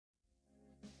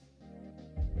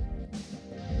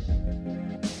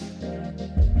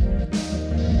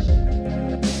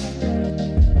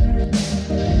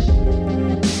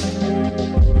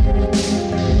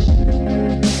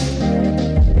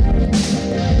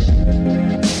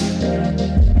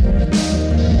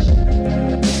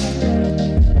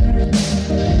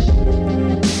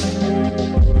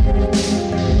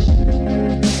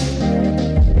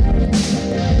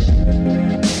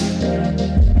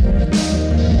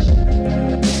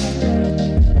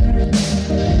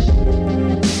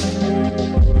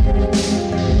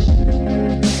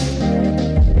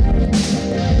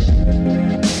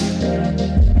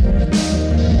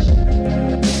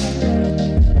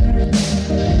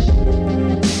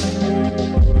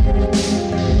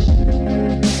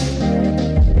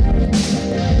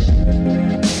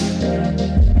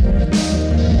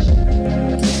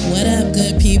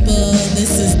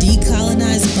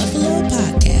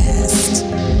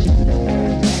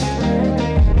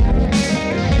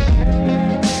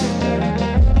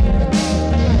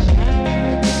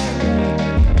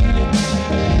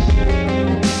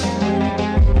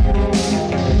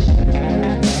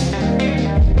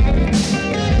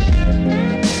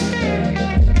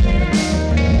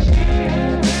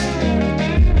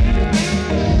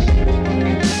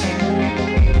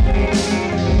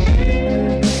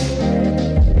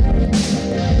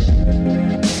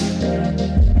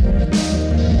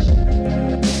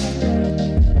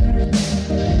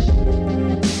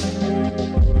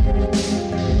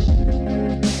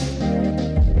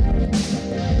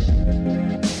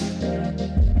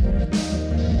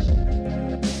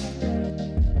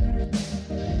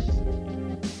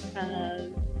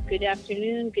Good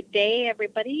afternoon, good day,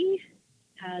 everybody.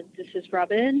 This is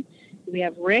Robin. We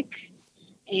have Rick,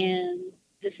 and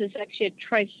this is actually a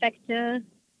trifecta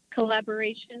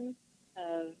collaboration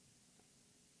of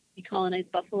Decolonize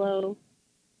Buffalo,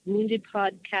 Wounded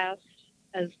Podcast,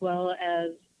 as well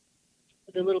as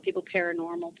the Little People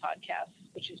Paranormal Podcast,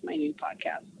 which is my new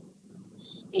podcast.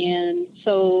 And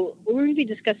so what we're going to be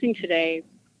discussing today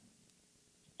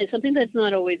is something that's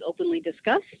not always openly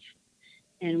discussed.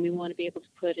 And we want to be able to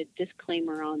put a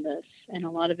disclaimer on this. And a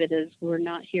lot of it is we're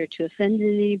not here to offend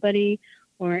anybody,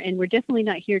 and we're definitely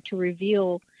not here to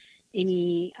reveal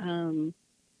any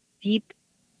deep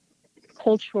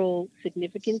cultural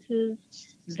significances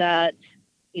that,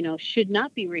 should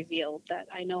not be revealed. That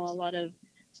I know a lot of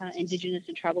Indigenous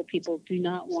and tribal people do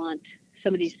not want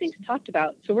some of these things talked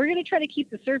about. So we're going to try to keep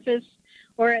the surface,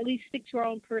 or at least stick to our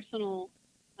own personal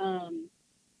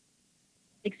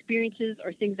experiences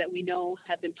or things that we know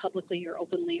have been publicly or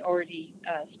openly already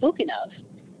spoken of.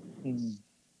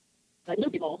 But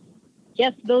little people,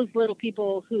 yes, those little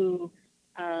people who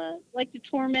like to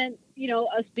torment,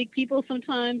 us big people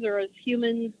sometimes, or us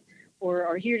humans, or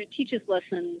are here to teach us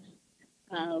lessons.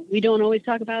 We don't always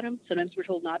talk about them. Sometimes we're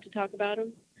told not to talk about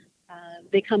them.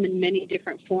 They come in many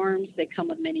different forms. They come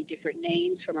with many different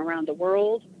names from around the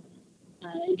world.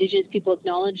 Indigenous people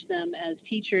acknowledge them as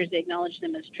teachers. They acknowledge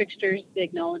them as tricksters. They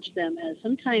acknowledge them as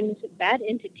sometimes bad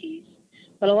entities.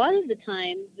 But a lot of the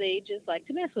time, they just like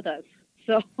to mess with us.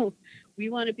 So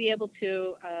we want to be able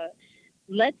to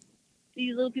let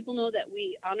these little people know that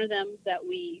we honor them, that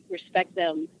we respect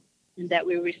them, and that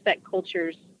we respect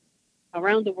cultures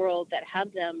around the world that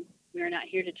have them. We are not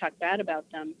here to talk bad about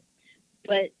them.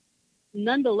 But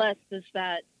nonetheless, does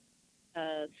that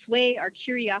sway our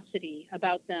curiosity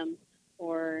about them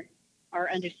or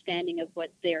our understanding of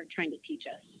what they're trying to teach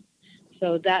us.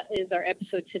 So that is our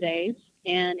episode today.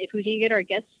 And if we can get our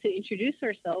guests to introduce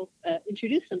themselves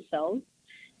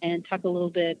and talk a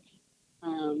little bit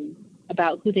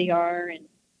about who they are and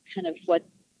kind of what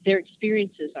their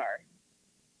experiences are.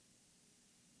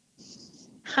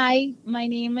 Hi, my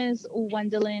name is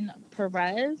Wendelin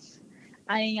Perez.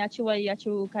 Hello,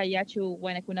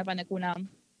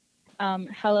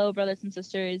 brothers and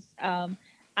sisters.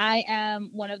 I am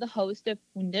one of the hosts of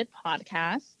Wounded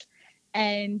Podcast,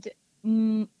 and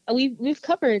we've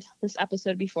covered this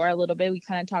episode before a little bit. We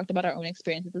kind of talked about our own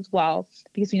experiences as well,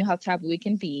 because we know how taboo we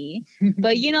can be.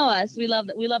 But you know us, we love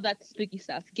that spooky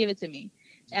stuff. Give it to me.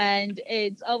 And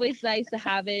it's always nice to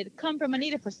have it come from a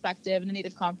Native perspective and a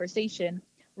Native conversation,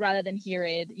 rather than hear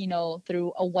it,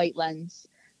 through a white lens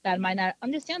that might not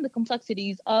understand the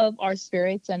complexities of our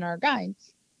spirits and our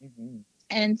guides. Mm-hmm.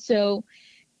 And so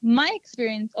my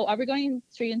experience, are we going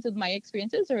straight into my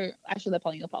experiences, or actually let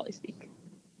Paulina Polly speak?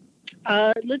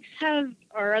 Let's have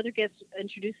our other guests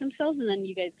introduce themselves, and then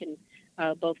you guys can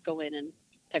both go in and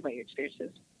talk about your experiences.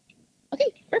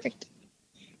 Okay, perfect.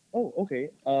 Oh,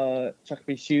 okay.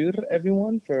 Chakbishir,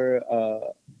 everyone, for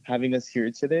having us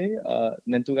here today.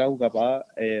 Nentuga Ugaba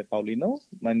Paulino.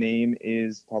 My name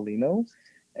is Paulino.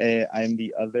 I'm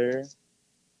the other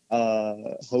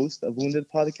host of Wounded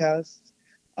Podcast.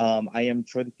 I am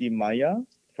Chorti Maya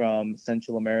from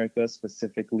Central America,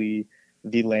 specifically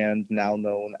the land now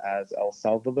known as El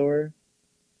Salvador.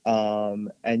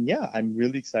 And yeah, I'm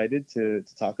really excited to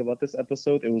talk about this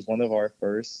episode. It was one of our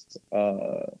first,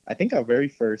 I think our very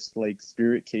first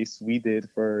spirit case we did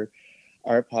for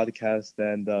our podcast.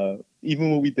 And even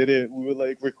when we did it, we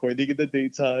were recording in the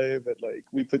daytime, and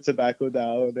we put tobacco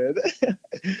down, and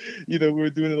we were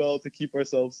doing it all to keep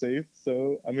ourselves safe.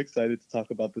 So I'm excited to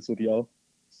talk about this with y'all.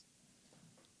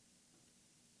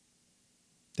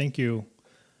 Thank you.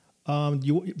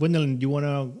 Gwendolyn, do you want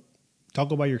to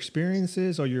talk about your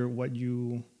experiences or what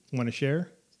you want to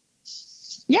share?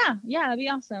 Yeah, that'd be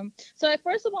awesome. So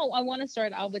first of all, I want to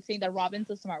start out with saying that Robin's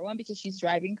a smart one because she's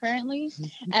driving currently,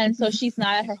 and so she's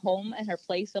not at her home and her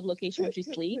place of location where she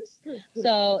sleeps.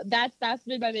 So that's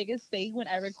been my biggest thing when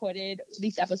I recorded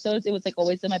these episodes. It was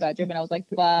always in my bedroom, and I was like,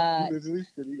 "But literally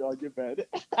sitting on your bed."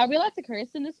 Are we allowed to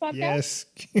curse in this podcast? Yes.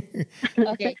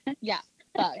 Okay. Yeah.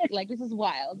 Fuck. This is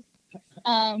wild.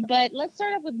 But let's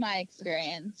start off with my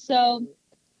experience. So,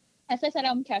 as I said,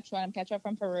 I'm Quechua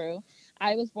from Peru.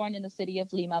 I was born in the city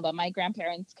of Lima, but my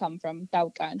grandparents come from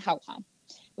Tauca and Jauja,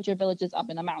 which are villages up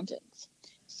in the mountains.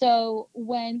 So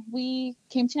when we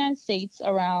came to the United States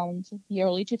around the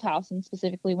early 2000s,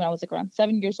 specifically when I was around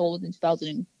 7 years old in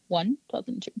 2001,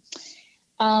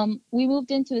 2002, we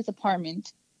moved into this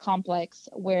apartment complex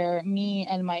where me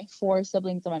and my 4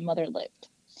 siblings and my mother lived.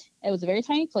 It was a very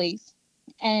tiny place.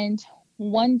 And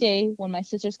one day when my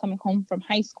sister's coming home from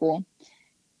high school,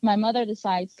 my mother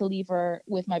decides to leave her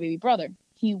with my baby brother.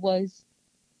 He was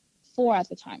 4 at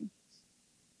the time.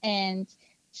 And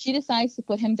she decides to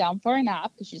put him down for a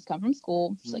nap because she's come from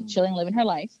school. She's like chilling, living her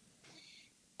life.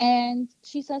 And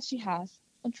she says she has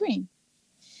a dream.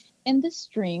 In this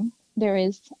dream, there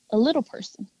is a little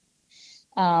person.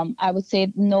 I would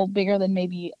say no bigger than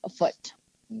maybe a foot.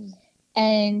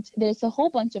 And there's a whole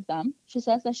bunch of them. She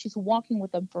says that she's walking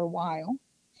with them for a while.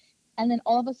 And then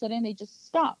all of a sudden they just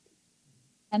stop.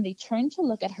 And they turn to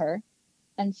look at her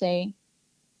and say,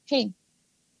 "Hey,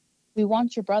 we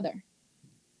want your brother."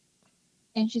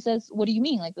 And she says, "What do you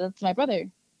mean? Like, that's my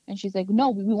brother." And she's like, "No,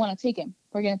 we want to take him.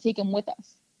 We're going to take him with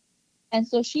us." And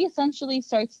so she essentially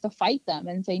starts to fight them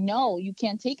and say, "No, you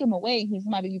can't take him away. He's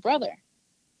my baby brother."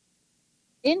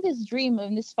 In this dream,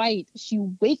 in this fight, she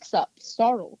wakes up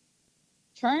startled,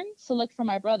 turns to look for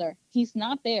my brother. He's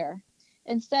not there.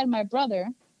 Instead, my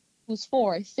brother, who's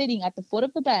 4, is sitting at the foot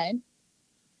of the bed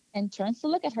and turns to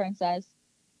look at her and says,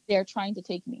 "They're trying to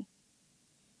take me."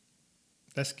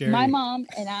 That's scary. My mom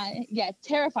and I,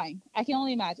 terrifying. I can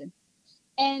only imagine.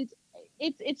 And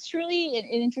it's truly an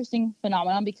interesting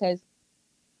phenomenon because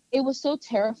it was so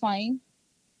terrifying,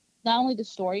 not only the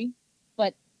story,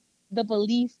 but the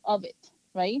belief of it,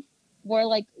 right? Where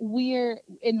like we're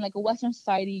in like a Western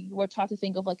society, we're taught to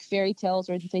think of like fairy tales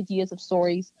or these ideas of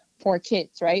stories for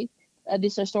kids, right?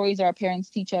 These are stories that our parents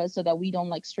teach us so that we don't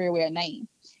like stray away at night.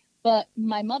 But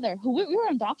my mother, who we were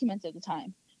undocumented at the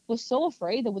time, was so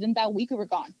afraid that within that week we were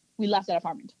gone. We left that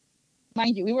apartment.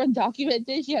 Mind you, we were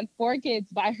undocumented. She had 4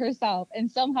 kids by herself.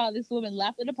 And somehow this woman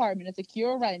left an apartment to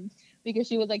secure rent because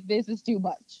she was like, "This is too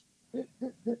much."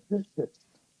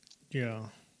 Yeah.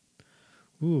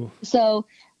 Ooh. So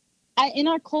in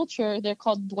our culture, they're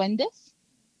called duendes.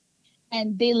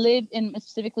 And they live in,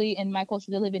 specifically in my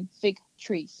culture, they live in fig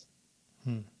trees.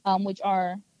 Which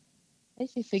are, I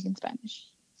say fig in Spanish.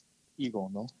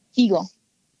 Higo, no? Higo.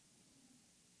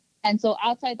 And so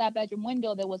outside that bedroom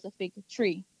window, there was a fig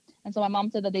tree. And so my mom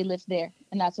said that they lived there.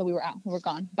 And that's why we were out. We were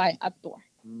gone by at the door.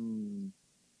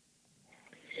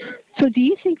 So do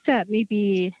you think that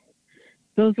maybe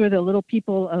those were the little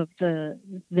people of the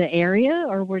area,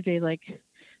 or were they like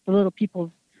the little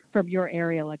people from your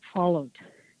area like followed?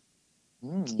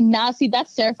 Now, see,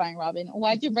 that's terrifying, Robin.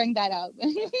 Why'd you bring that up?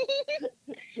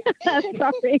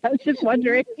 Sorry, I was just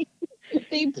wondering.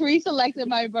 They pre-selected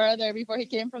my brother before he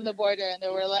came from the border, and they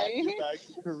were like, Back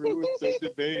to Peru and say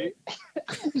debate.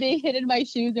 They hid in my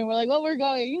shoes and were like, "Well, we're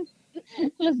going.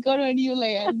 Let's go to a new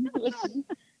land."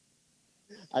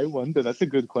 I wonder. That's a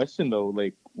good question, though.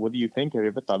 Like, what do you think? Have you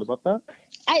ever thought about that?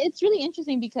 It's really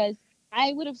interesting because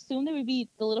I would assume they would be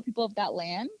the little people of that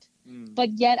land, but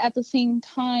yet at the same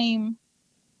time,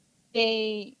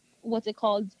 what's it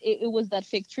called? It was that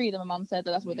fig tree that my mom said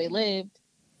that's where they lived.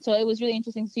 So it was really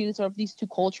interesting to see sort of these two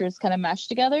cultures kind of mesh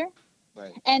together.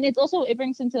 Right. And it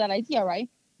brings into that idea, right?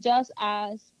 Just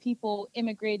as people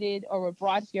immigrated or were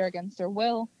brought here against their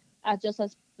will, just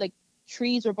as like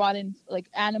trees were brought in, like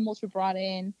animals were brought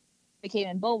in, they came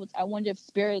in boats. I wonder if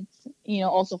spirits,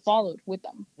 also followed with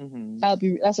them.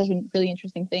 That's such a really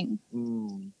interesting thing.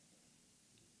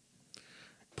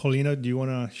 Paulina, do you want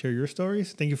to share your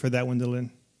stories? Thank you for that, Wendelin.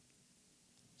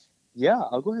 Yeah,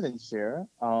 I'll go ahead and share.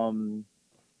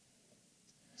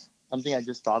 Something I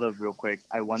just thought of real quick.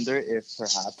 I wonder if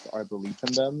perhaps our belief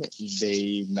in them,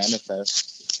 they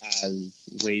manifest as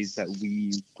ways that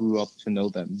we grew up to know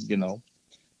them,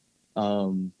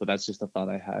 But that's just a thought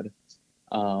I had.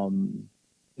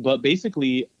 But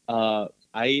basically,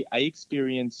 I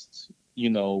experienced,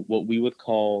 what we would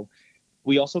call,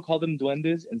 we also call them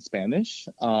duendes in Spanish,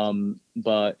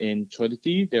 but in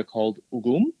Choriti, they're called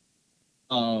ugum.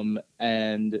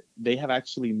 And they have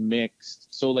actually mixed.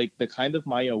 So like the kind of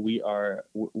Maya we are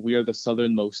the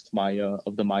southernmost Maya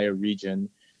of the Maya region.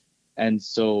 And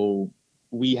so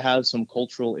we have some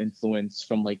cultural influence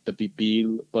from like the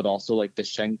Pipil, but also like the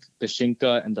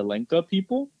Xinca and the Lenca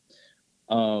people.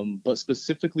 But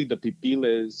specifically the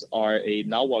Pipiles are a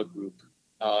Nahua group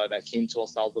that came to El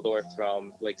Salvador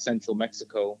from like central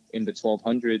Mexico in the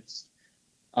 1200s.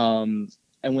 And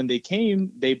when they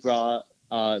came, they brought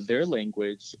their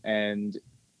language, and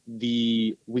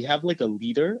we have like a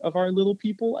leader of our little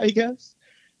people, I guess,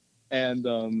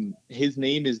 and his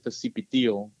name is the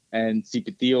Sipitil, and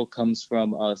Sipitil comes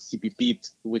from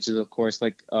Sipipit, which is of course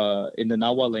like in the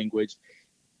Nahua language,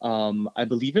 I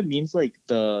believe it means like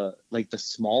the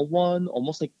small one,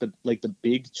 almost like the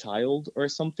big child or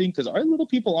something, because our little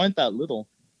people aren't that little.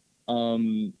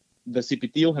 The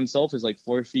Sipitil himself is like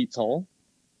 4 feet tall.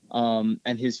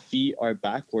 And his feet are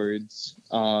backwards,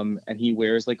 and he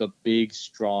wears like a big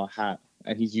straw hat,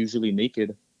 and he's usually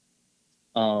naked.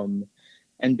 And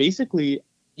basically,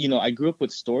 I grew up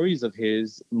with stories of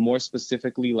his, more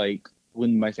specifically, like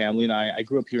when my family and I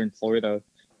grew up here in Florida,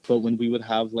 but when we would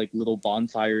have like little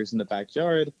bonfires in the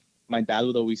backyard, my dad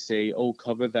would always say, "Oh,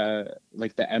 cover the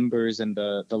embers and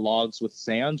the logs with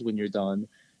sand when you're done,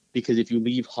 because if you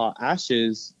leave hot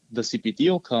ashes, the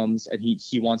Cipitio comes and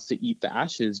he wants to eat the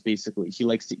ashes. Basically, he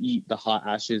likes to eat the hot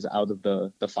ashes out of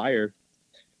the fire."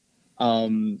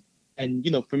 And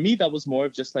for me, that was more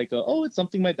of just like, it's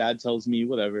something my dad tells me,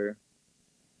 whatever.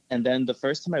 And then the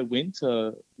first time I went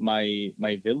to my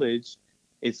village,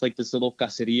 it's like this little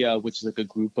caseria, which is like a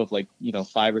group of like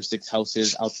 5 or 6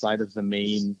 houses outside of the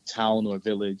main town or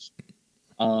village.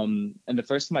 And the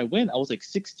first time I went, I was like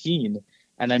 16,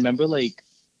 and I remember like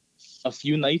a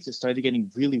few nights it started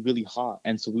getting really, really hot,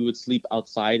 and so we would sleep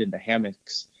outside in the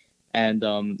hammocks. And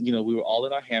we were all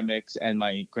in our hammocks, and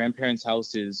my grandparents'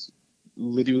 house is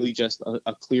literally just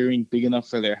a clearing big enough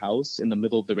for their house in the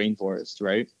middle of the rainforest,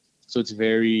 right? So it's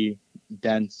very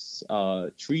dense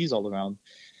trees all around.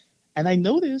 And I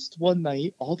noticed one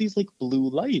night all these like blue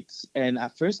lights, and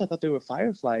at first I thought they were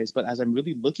fireflies, but as I'm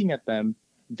really looking at them,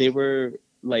 they were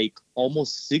like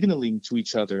almost signaling to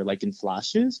each other, like in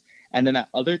flashes. And then at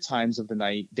other times of the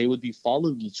night, they would be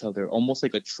following each other, almost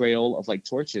like a trail of like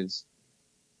torches.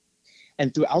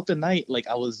 And throughout the night, like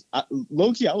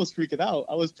low-key, I was freaking out.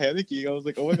 I was panicking. I was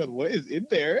like, oh my God, what is in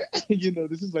there?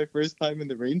 This is my first time in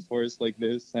the rainforest like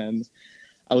this. And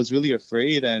I was really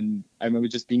afraid. And I remember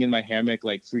just being in my hammock,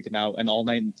 like freaking out. And all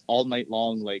night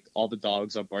long, like all the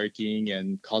dogs are barking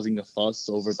and causing a fuss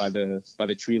over by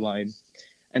the tree line.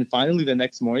 And finally the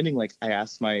next morning, like I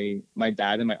asked my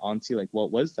dad and my auntie, like,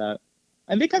 what was that?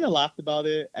 And they kind of laughed about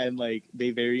it. And like, they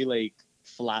very like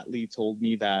flatly told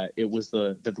me that it was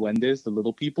the duendes, the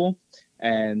little people.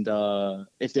 And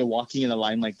if they're walking in a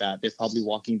line like that, they're probably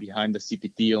walking behind the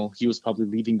Cipitio. He was probably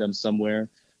leading them somewhere,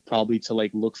 probably to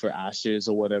like look for ashes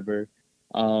or whatever.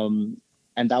 And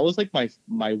that was like my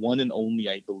one and only,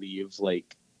 I believe,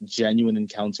 like genuine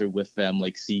encounter with them,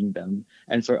 like seeing them.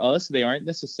 And for us, they aren't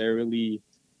necessarily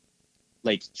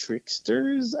like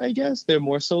tricksters, I guess. They're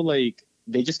more so like,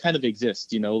 they just kind of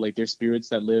exist, like they're spirits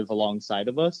that live alongside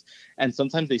of us. And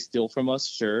sometimes they steal from us,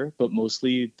 sure, but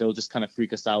mostly they'll just kind of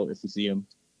freak us out if we see them.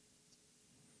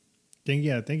 Thank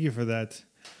you for that.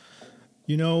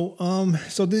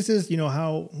 So this is,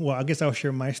 I guess I'll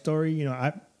share my story.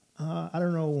 I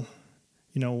don't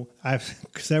know, I have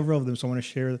several of them, so I want to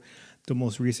share the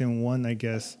most recent one, I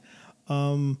guess.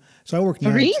 So I work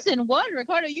nights. Reason one,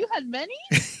 Ricardo, you had many?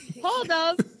 Hold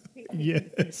up.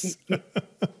 Yes.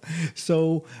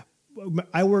 So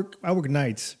I work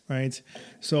nights, right?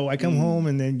 So I come home,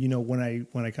 and then when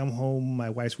I come home, my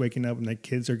wife's waking up and the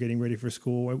kids are getting ready for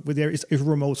school. It's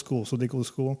remote school, so they go to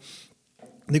school.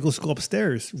 They go to school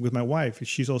upstairs with my wife.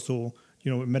 She's also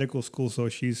in medical school, so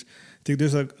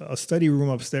there's a study room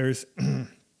upstairs.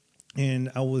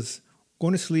 And I was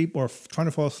going to sleep or trying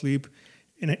to fall asleep,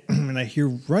 and I hear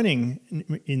running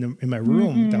in my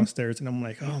room downstairs, and I'm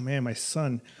like, oh man, my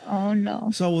son. Oh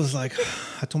no. So I was like,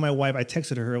 I told my wife, I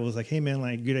texted her, I was like, hey man,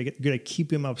 like, you gotta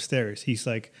keep him upstairs. He's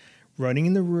like running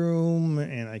in the room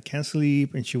and I can't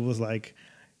sleep. And she was like,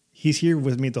 he's here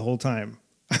with me the whole time.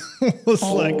 I was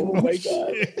like, oh my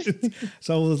God.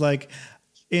 So I was like,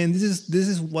 and and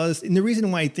the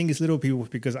reason why I think it's little people is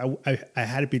because I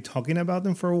had to be talking about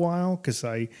them for a while, because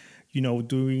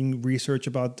doing research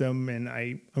about them, and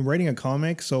I'm writing a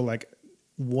comic. So like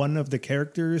one of the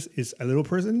characters is a little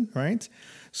person, right?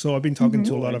 So I've been talking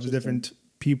to a lot of different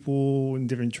people in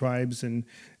different tribes, and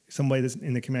somebody that's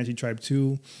in the Comanche tribe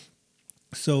too.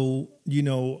 So,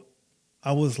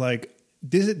 I was like,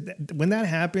 when that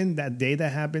happened, that day that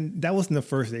happened, that wasn't the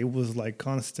first day. It was like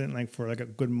constant, like for like a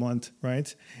good month,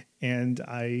 right? And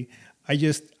I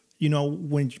just,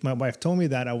 when my wife told me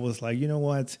that, I was like, you know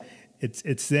what?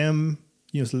 It's them,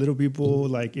 it's little people.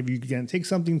 Like, if you can take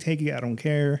something, take it. I don't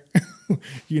care.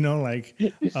 Like,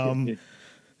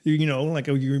 like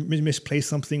you misplaced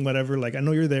something, whatever. Like, I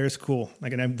know you're there. It's cool.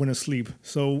 Like, and I went to sleep.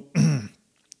 So,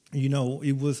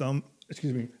 it was,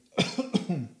 excuse me.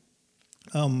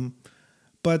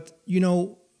 But,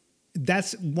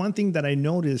 that's one thing that I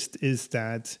noticed is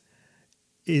that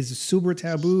is super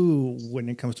taboo when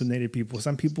it comes to Native people.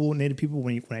 Some people, Native people,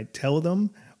 when I tell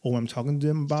them or when I'm talking to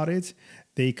them about it,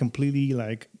 they completely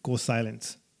like go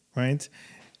silent, right?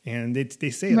 And they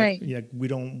say, right, like, yeah, we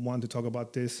don't want to talk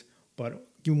about this, but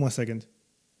give me 1 second.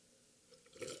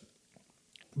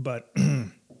 But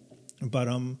the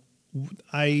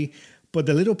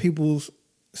little people's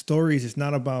stories is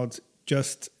not about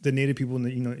just the Native people in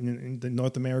the, in the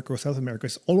North America or South America.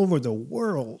 It's all over the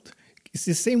world. It's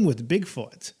the same with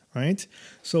Bigfoot, right?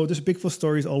 So there's Bigfoot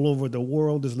stories all over the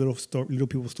world. There's little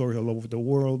people stories all over the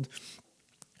world.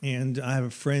 And I have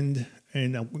a friend,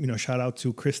 and shout out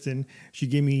to Kristen. She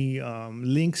gave me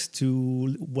links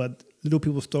to what little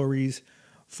people stories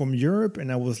from Europe,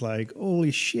 and I was like,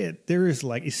 holy shit, there is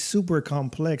like, it's super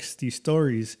complex, these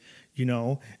stories,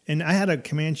 And I had a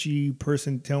Comanche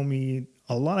person tell me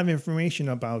a lot of information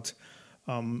about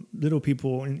little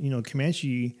people and,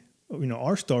 Comanche,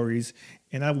 our stories.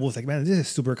 And I was like, man, this is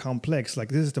super complex. Like,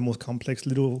 this is the most complex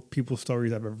little people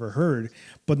stories I've ever heard.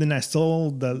 But then I saw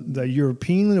the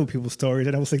European little people stories,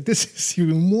 and I was like, this is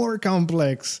even more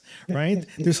complex, right?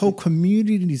 There's whole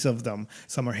communities of them.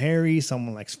 Some are hairy, some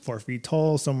are like 4 feet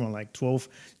tall, some are like 12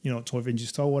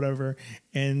 inches tall, whatever.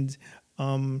 And,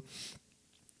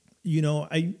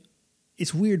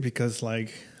 it's weird because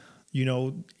like,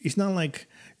 it's not like,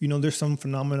 there's some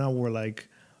phenomena where like,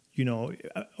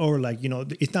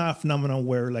 it's not a phenomenon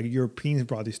where like Europeans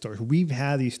brought these stories. We've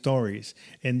had these stories,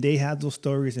 and they had those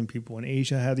stories, and people in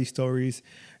Asia had these stories,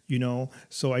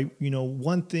 So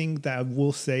one thing that I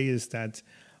will say is that,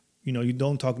 you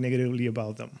don't talk negatively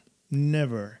about them.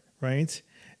 Never, right?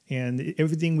 And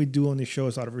everything we do on the show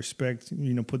is out of respect,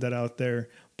 put that out there.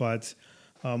 But,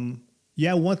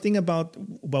 one thing about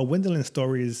Wendellin's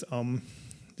story is,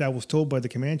 that was told by the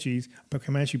Comanche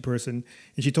person,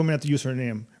 and she told me not to use her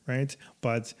name, right?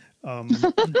 But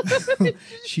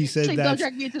she said Don't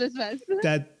drag me into this mess.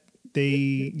 that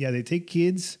they take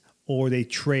kids or they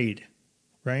trade,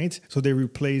 right? So they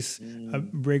replace a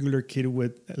regular kid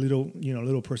with a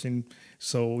little person.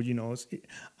 So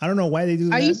I don't know why they do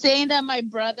that. Are you saying that my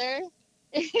brother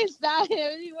is not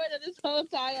him anymore? That this whole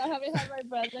time I haven't had my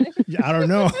brother. Yeah, I don't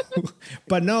know,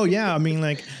 but no, yeah, I mean,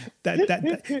 like that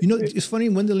it's funny,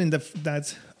 Wendelin,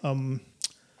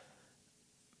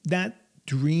 that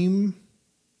dream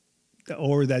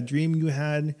that dream you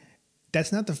had,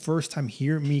 that's not the first time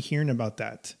hearing about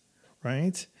that,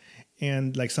 right?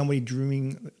 And like somebody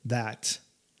dreaming that,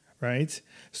 right?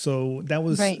 So that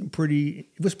was pretty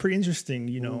interesting,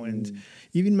 and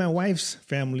even my wife's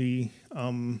family,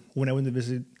 when I went to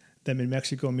visit them in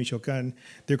Mexico, Michoacan,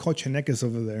 they're called Chenecas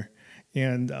over there.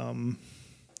 And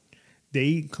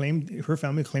her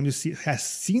family claimed has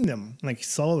seen them, like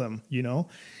saw them,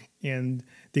 and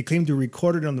they claimed to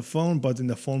record it on the phone, but then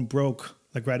the phone broke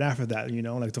like right after that,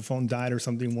 like the phone died or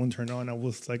something, won't turn on. I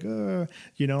was like,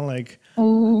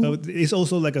 it's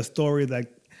also like a story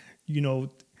like,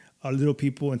 our little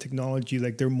people and technology,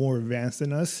 like they're more advanced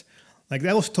than us. Like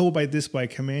that was told by a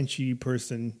Comanche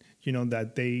person,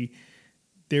 that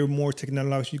they're more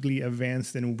technologically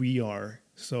advanced than we are.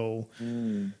 So,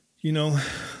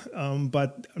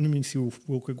 but let me see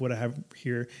real quick what I have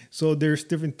here. So there's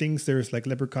different things. There's like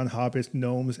leprechaun, hobbits,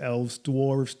 gnomes, elves,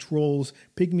 dwarves, trolls,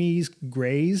 pygmies,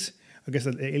 greys. I guess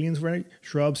the aliens, right?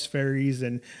 Shrubs, fairies,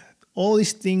 and all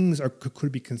these things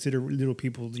could be considered little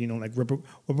people. Like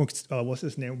what's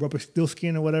his name?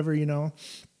 Rumpelstiltskin or whatever.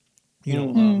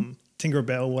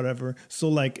 Tinkerbell, whatever. So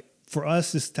like for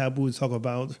us, it's taboo to talk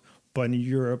about, but in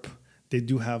Europe, they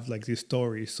do have like these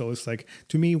stories. So it's like,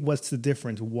 to me, what's the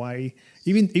difference? Why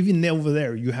even over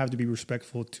there, you have to be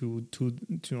respectful to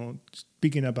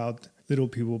speaking about little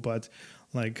people, but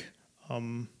like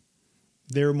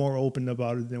they're more open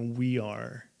about it than we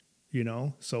are,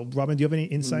 So Robin, do you have any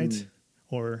insight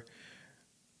or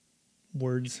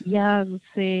words? Yeah, let's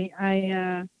see.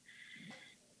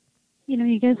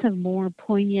 You guys have more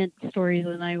poignant stories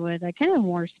than I would. I kind of have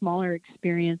more smaller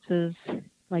experiences,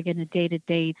 like in a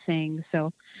day-to-day thing.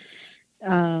 So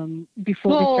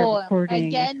before we start recording,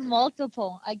 again,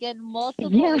 multiple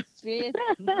experiences.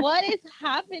 What is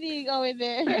happening over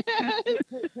there?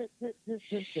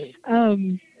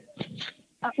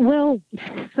 Well,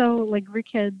 so like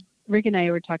Rick and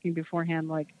I were talking beforehand,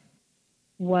 like,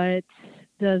 what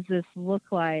does this look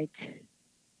like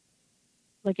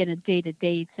in a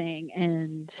day-to-day thing?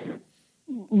 And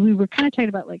we were kind of talking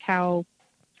about like how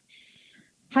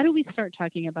do we start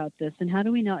talking about this, and how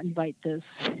do we not invite this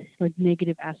like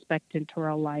negative aspect into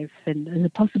our life and the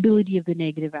possibility of the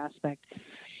negative aspect?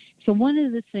 So one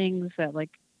of the things that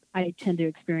like I tend to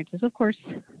experience is, of course,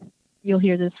 you'll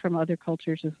hear this from other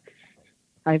cultures, is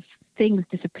I've things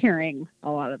disappearing a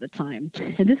lot of the time.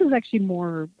 And this is actually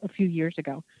more a few years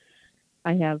ago.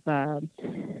 I have I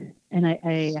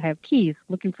have keys,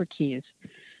 looking for keys,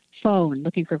 phone,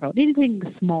 looking for phone, anything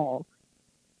small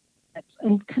that's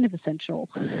kind of essential,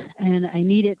 and I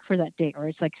need it for that day, or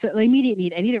it's like, so immediate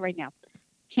need, I need it right now,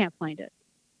 can't find it,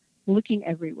 looking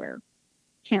everywhere,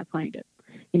 can't find it,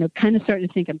 kind of starting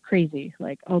to think I'm crazy,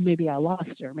 like, oh, maybe I lost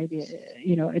it, or maybe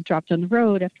it dropped on the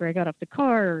road after I got off the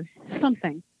car or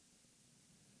something.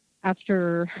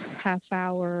 after half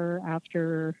hour,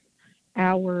 after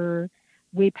hour,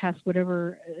 way past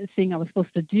whatever thing I was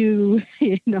supposed to do,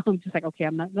 I'm just like, okay,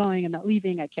 I'm not going, I'm not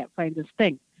leaving, I can't find this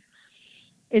thing.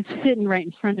 It's sitting right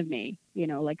in front of me,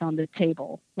 like on the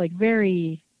table, like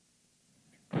very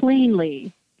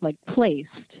plainly, like placed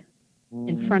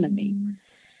in front of me.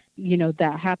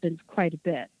 That happens quite a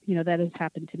bit. That has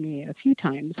happened to me a few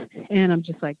times. And I'm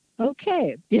just like,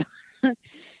 okay.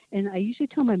 And I usually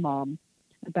tell my mom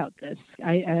about this.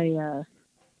 I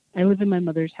live in my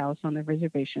mother's house on the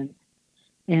reservation,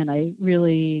 and I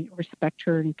really respect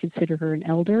her and consider her an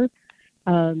elder.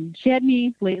 She had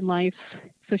me late in life,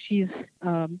 so she's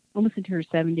almost into her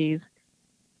 70s.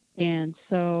 And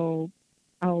so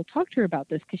I'll talk to her about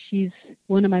this because she's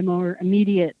one of my more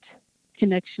immediate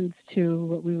connections to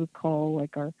what we would call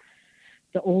like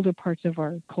the older parts of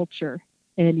our culture.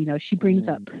 And, she brings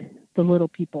up the little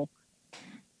people.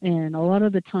 And a lot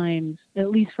of the times, at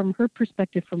least from her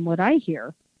perspective, from what I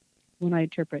hear when I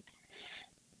interpret,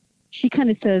 she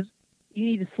kind of says, you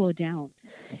need to slow down,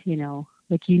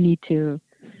 like you need to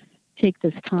take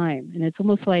this time. And it's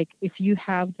almost like if you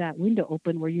have that window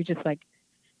open where you're just like,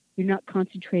 you're not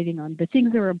concentrating on the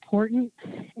things that are important.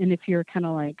 And if you're kind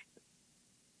of like,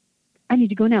 I need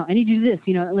to go now, I need to do this,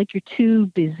 like you're too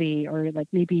busy, or like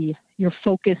maybe your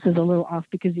focus is a little off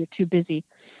because you're too busy.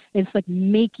 It's like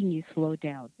making you slow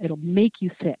down. It'll make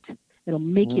you sit. It'll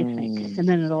make you think. And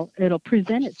then it'll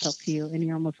present itself to you. And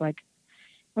you're almost like,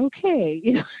 okay,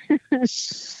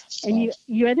 and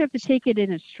you either have to take it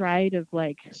in a stride of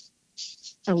like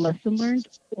a lesson learned,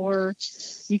 or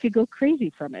you could go crazy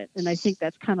from it. And I think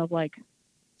that's kind of like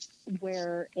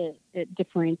where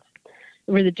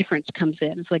where the difference comes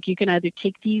in. It's like you can either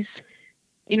take these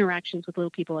interactions with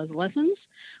little people as lessons,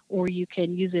 or you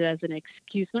can use it as an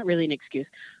excuse, not really an excuse,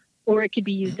 or it could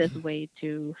be used as a way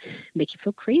to make you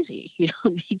feel crazy,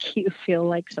 make you feel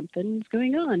like something's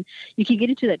going on. You can get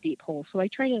into that deep hole. So I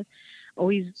try to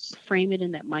always frame it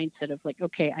in that mindset of like,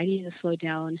 okay, I need to slow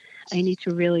down. I need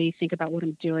to really think about what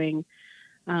I'm doing.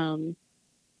 And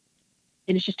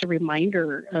it's just a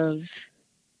reminder of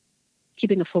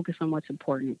keeping a focus on what's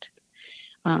important.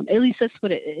 At least that's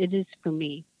what it is for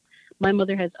me. My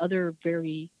mother has other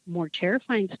very more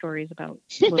terrifying stories about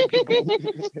little people,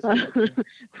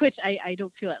 which I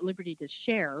don't feel at liberty to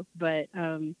share. But,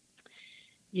 and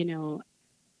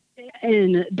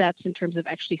that's in terms of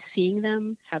actually seeing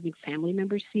them, having family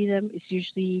members see them. It's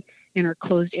usually in our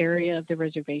closed area of the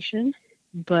reservation.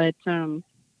 But,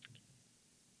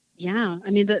 yeah, I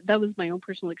mean, that was my own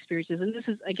personal experiences. And this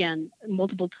is, again,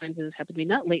 multiple times this has happened to me,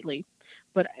 not lately,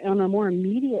 but on a more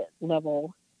immediate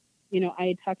level. I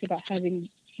had talked about having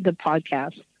the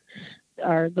podcast,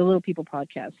 or the Little People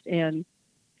podcast, and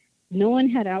no one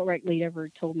had outrightly ever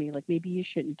told me, like, maybe you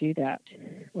shouldn't do that,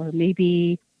 or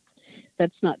maybe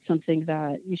that's not something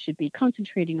that you should be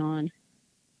concentrating on,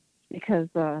 because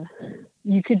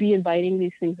you could be inviting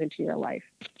these things into your life.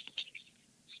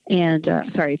 And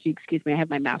sorry, if you excuse me, I have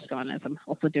my mask on as I'm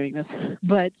also doing this.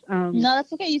 But no,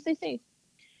 that's okay. You stay safe.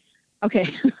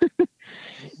 Okay.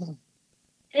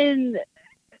 And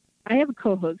I have a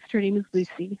co-host. Her name is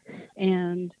Lucy,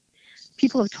 and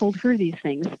people have told her these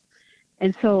things.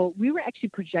 And so we were actually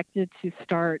projected to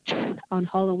start on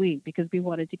Halloween because we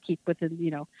wanted to keep within,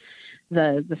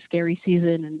 the scary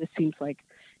season, and this seems like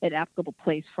an applicable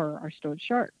place for our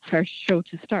show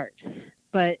to start.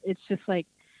 But it's just like,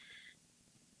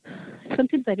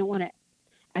 sometimes I don't want to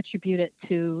attribute it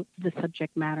to the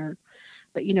subject matter,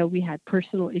 but we had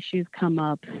personal issues come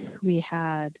up, we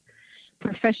had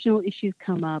professional issues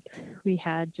come up, we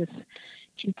had just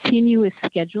continuous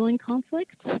scheduling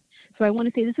conflicts. So I want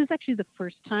to say this is actually the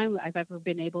first time I've ever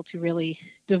been able to really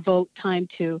devote time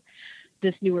to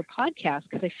this newer podcast,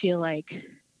 because I feel like,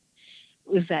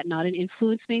 was that not an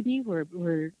influence maybe? Were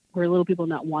little people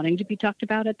not wanting to be talked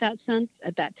about at that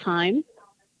time?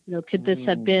 Could this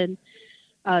have been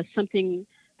something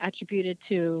attributed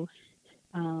to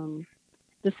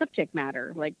the subject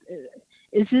matter? Like,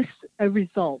 is this a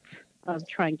result of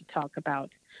trying to talk about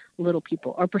little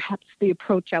people? Or perhaps the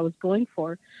approach I was going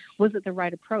for wasn't the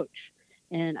right approach?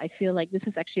 And I feel like this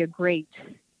is actually a great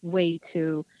way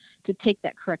to take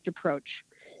that correct approach.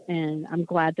 And I'm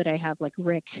glad that I have like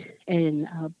Rick and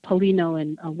Paulino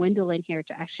and Wendell in here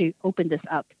to actually open this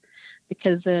up,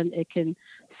 because then it can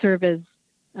serve as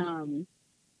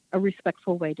a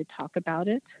respectful way to talk about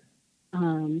it.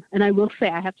 And I will say,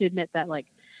 I have to admit that like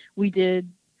we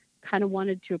did kind of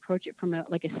wanted to approach it from a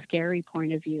scary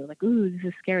point of view, like, ooh, this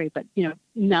is scary. But,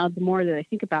 now the more that I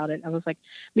think about it, I was like,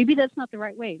 maybe that's not the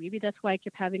right way. Maybe that's why I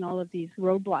kept having all of these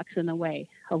roadblocks in the way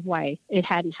of why it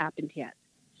hadn't happened yet.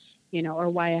 or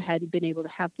why I hadn't been able to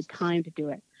have the time to do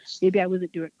it. Maybe I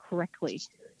wasn't doing it correctly.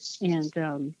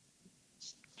 And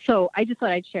so I just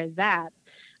thought I'd share that.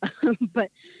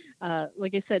 But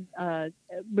like I said,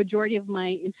 majority of my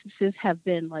instances have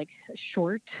been like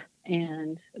short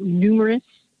and numerous,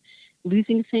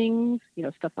 losing things,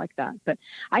 stuff like that. But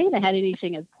I haven't had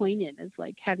anything as poignant as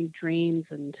like having dreams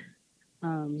and,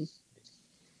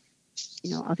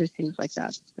 other things like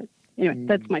that. But anyway,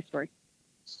 that's my story.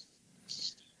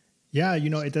 Yeah,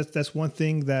 that's one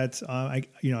thing that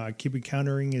I keep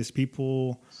encountering is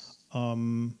people, I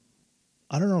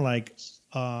don't know, like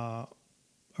are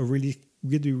really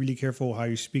you have to be really careful how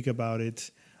you speak about it.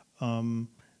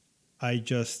 I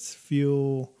just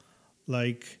feel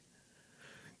like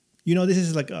this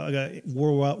is like a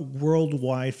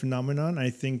worldwide phenomenon.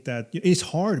 I think that it's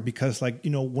hard because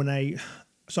when I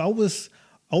went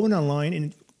online,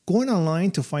 and going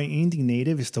online to find anything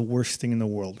native is the worst thing in the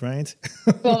world, right?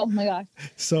 Oh my gosh.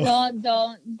 So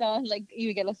don't like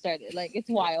even get us started. Like, it's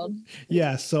wild.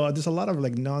 Yeah, so there's a lot of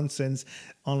like nonsense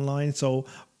online. So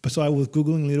I was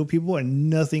Googling little people and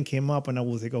nothing came up, and I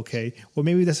was like, okay, well,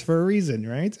 maybe that's for a reason,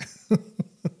 right?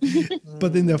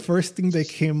 But then the first thing that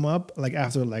came up, like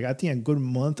after like I think a good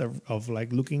month of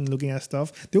like looking at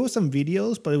stuff, there were some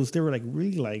videos, but they were like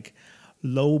really like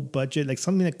low budget, like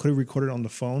something that could have recorded on the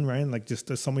phone, right? Like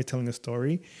just somebody telling a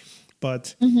story.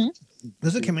 But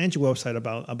there's a Comanche website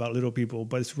about little people,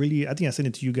 but it's really, I think I sent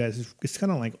it to you guys. It's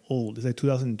kind of like old. It's like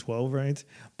 2012, right?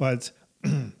 But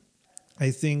I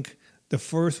think the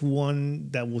first one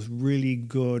that was really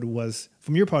good was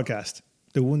from your podcast,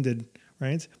 the Wounded,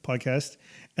 right, podcast.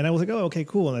 And I was like, oh, okay,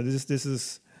 cool. Like, this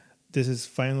is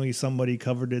finally somebody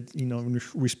covered it, in a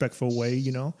respectful way,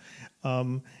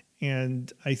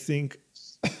 and I think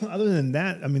other than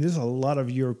that, I mean, there's a lot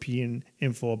of European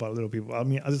info about little people. I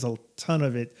mean, there's a ton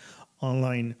of it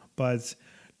online, but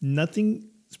nothing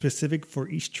specific for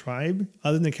each tribe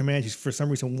other than the Comanches. For some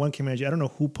reason, one Comanche, I don't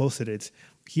know who posted it.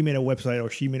 He made a website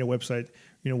or she made a website,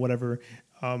 whatever,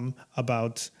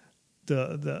 about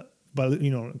about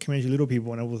Comanche little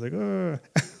people, and I was like,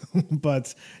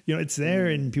 but it's there,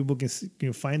 and people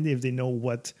can find it if they know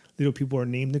what little people are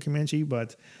named the Comanche.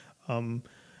 But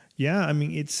yeah, I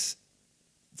mean, it's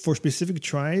for specific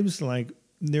tribes, like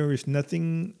there is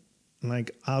nothing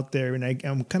like out there, and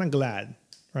I'm kind of glad,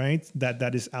 right,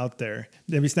 that is out there.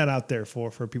 It's not out there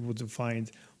for people to find,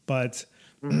 but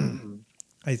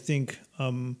I think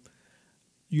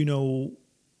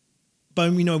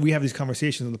but we have these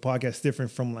conversations on the podcast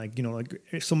different from like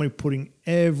somebody putting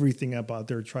everything about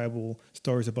their tribal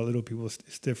stories about little people is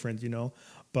different,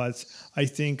 but I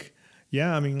think,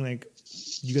 yeah, I mean, like,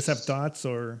 you guys have thoughts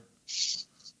or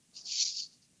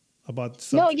about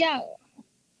something? No, yeah,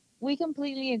 we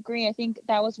completely agree. I think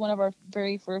that was one of our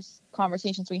very first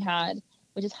conversations we had,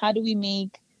 which is how do we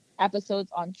make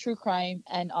episodes on true crime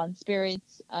and on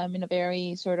spirits in a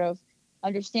very sort of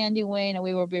understanding way, in a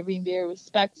way where we're being very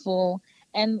respectful.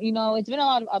 And it's been a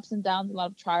lot of ups and downs, a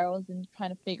lot of trials, and trying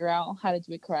to figure out how to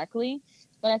do it correctly.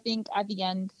 But I think at the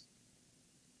end,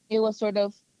 it was sort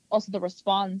of also the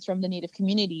response from the Native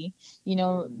community.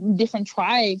 Different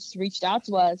tribes reached out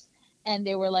to us, and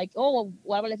they were like, oh, well,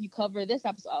 what about if you cover this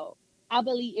episode? I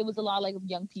believe it was a lot like of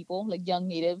young people, like young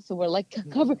natives, who were like,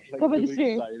 cover really the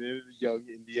spirit. Excited young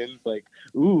Indians, like,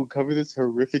 ooh, cover this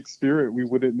horrific spirit we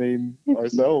wouldn't name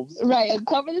ourselves. Right,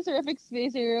 cover this horrific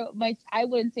spirit. I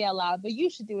wouldn't say out loud, but you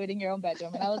should do it in your own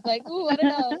bedroom. And I was like, ooh, I don't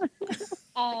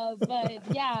know. But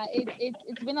yeah,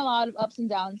 it's been a lot of ups and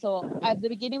downs. So at the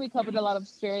beginning, we covered a lot of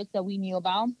spirits that we knew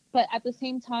about, but at the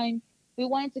same time, we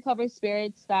wanted to cover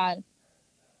spirits that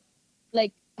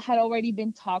like had already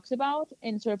been talked about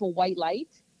in sort of a white light,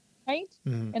 right?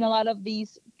 And a lot of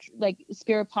these like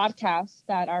spirit podcasts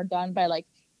that are done by like,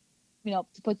 to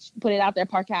put it out there,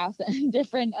 podcasts and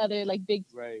different other like big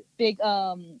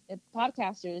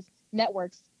podcasters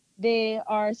networks, they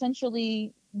are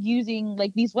essentially using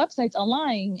like these websites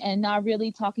online and not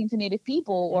really talking to Native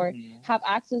people or have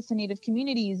access to Native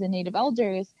communities and Native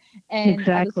elders, and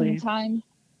at the same time,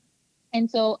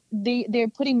 and so they're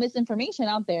putting misinformation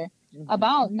out there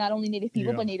about not only Native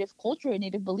people, but Native culture and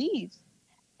Native beliefs.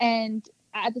 And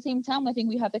at the same time, I think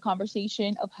we have the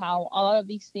conversation of how a lot of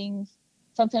these things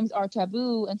sometimes are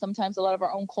taboo, and sometimes a lot of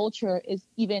our own culture is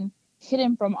even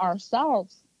hidden from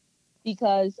ourselves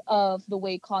because of the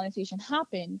way colonization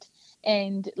happened.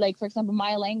 And like, for example,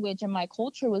 my language and my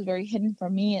culture was very hidden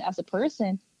from me as a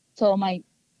person till my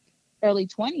early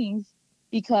 20s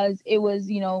because it was,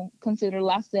 considered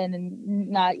less than and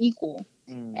not equal.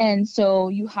 And so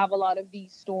you have a lot of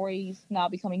these stories now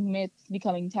becoming myths,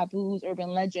 becoming taboos,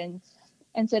 urban legends,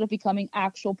 instead of becoming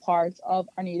actual parts of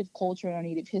our native culture and our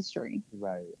native history.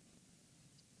 Right.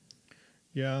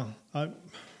 Yeah.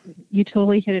 You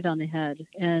totally hit it on the head,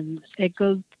 and it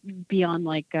goes beyond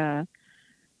like the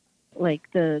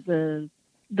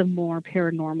more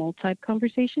paranormal type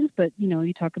conversations. But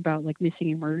you talk about like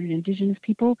missing and murdered Indigenous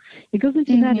people. It goes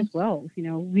into that as well.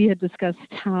 We had discussed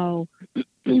how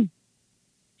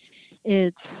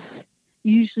it's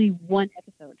usually one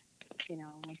episode,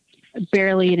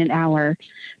 barely in an hour,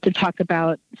 to talk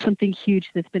about something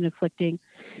huge that's been afflicting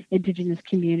Indigenous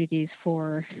communities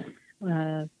for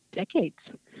decades,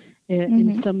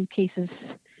 in some cases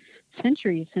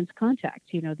centuries since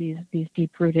contact, these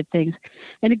deep-rooted things.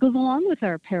 And it goes along with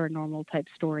our paranormal type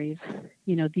stories,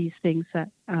 these things that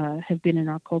have been in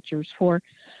our cultures for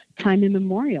time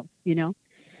immemorial,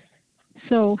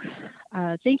 So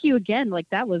thank you again. Like,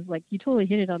 that was like, you totally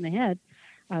hit it on the head.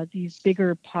 These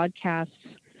bigger podcasts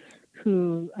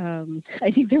who,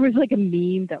 I think there was like a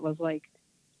meme that was like,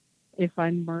 if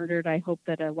I'm murdered, I hope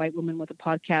that a white woman with a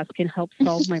podcast can help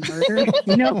solve my murder, or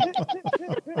something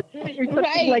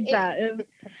like that.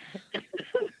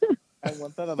 I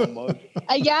want that on a mug.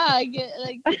 Yeah, I get,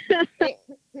 like,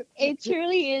 it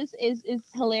truly is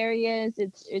hilarious.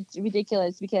 It's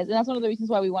ridiculous, because, and that's one of the reasons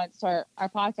why we wanted to start our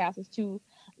podcast as two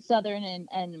Southern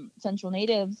and Central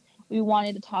natives. We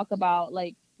wanted to talk about,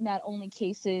 like, not only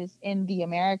cases in the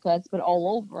Americas, but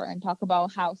all over, and talk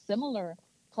about how similar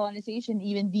colonization,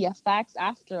 even the effects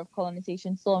after of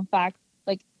colonization, still in fact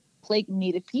like plague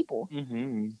Native people.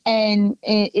 And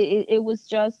it was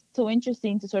just so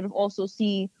interesting to sort of also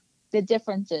see the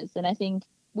differences. And I think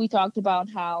we talked about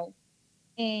how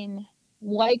in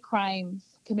white crimes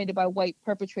committed by white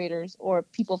perpetrators or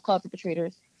people of color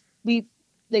perpetrators,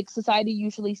 society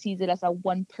usually sees it as a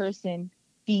one person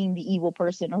being the evil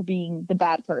person or being the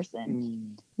bad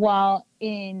person, while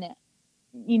in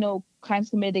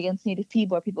crimes committed against Native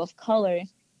people or people of color,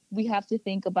 we have to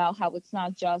think about how it's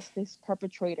not just this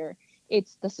perpetrator,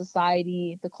 it's the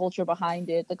society, the culture behind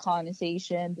it, the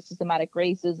colonization, the systematic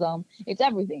racism, it's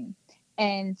everything.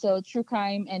 And so true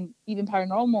crime and even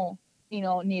paranormal,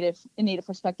 native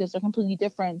perspectives are completely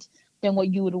different than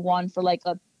what you would want for like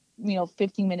a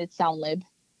 15-minute sound lib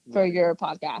for your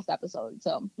podcast episode.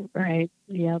 So right.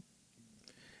 Yep.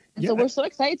 And so we're so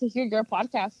excited to hear your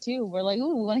podcast too. We're like,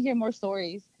 ooh, we want to hear more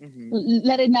stories.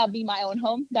 Let it not be my own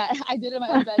home that I did in my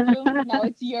own bedroom. Now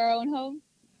it's your own home.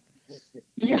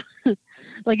 Yeah.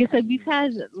 Like I said, we've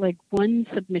had like one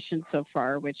submission so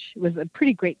far, which was a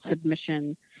pretty great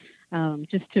submission.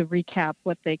 Just to recap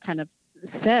what they kind of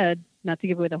said, not to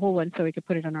give away the whole one so we could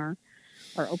put it on our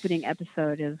opening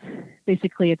episode, is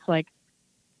basically it's like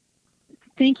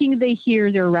thinking they hear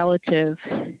their relative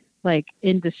like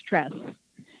in distress,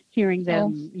 hearing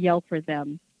them yell for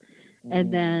them,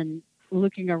 and then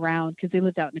looking around, because they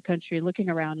lived out in the country, looking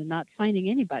around and not finding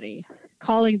anybody,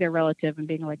 calling their relative and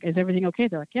being like, is everything okay?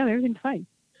 They're like, yeah, everything's fine.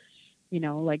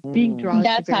 Like being drawn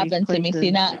That's to various happened places. to me.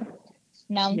 See,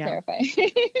 now I'm terrified.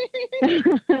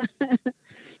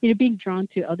 Being drawn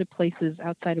to other places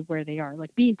outside of where they are,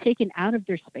 like being taken out of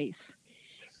their space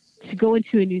to go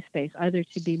into a new space, either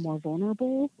to be more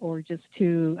vulnerable or just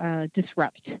to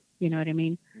disrupt, you know what I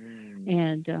mean?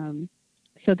 And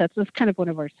so that's kind of one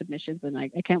of our submissions, and I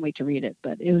can't wait to read it.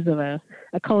 But it was of a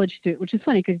college student, which is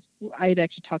funny because I had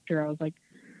actually talked to her. I was like,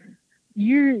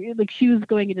 you're like, she was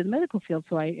going into the medical field,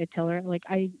 so I tell her, like,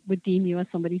 I would deem you as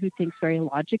somebody who thinks very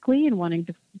logically and wanting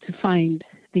to find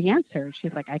the answer.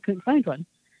 She's like, I couldn't find one.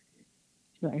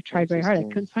 She's like, I tried very hard, I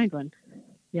couldn't find one.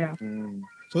 Yeah.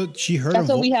 So she heard. That's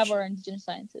what we have our indigenous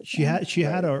scientists. She had she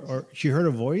heard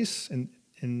a voice and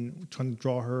trying to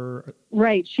draw her.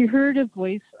 Right. She heard a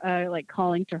voice like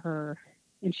calling to her,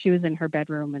 and she was in her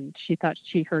bedroom, and she thought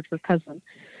she heard her cousin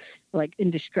like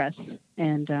in distress,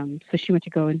 and so she went to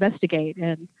go investigate,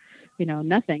 and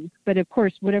nothing. But of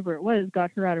course, whatever it was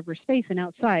got her out of her space and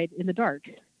outside in the dark.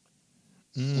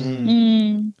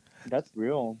 That's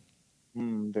real.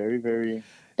 Very, very.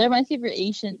 That reminds me of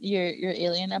your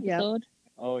alien episode. Yep.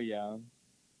 Oh yeah.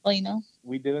 Well,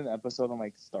 we did an episode on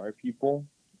like star people,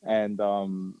 and I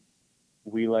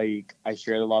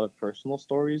shared a lot of personal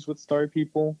stories with star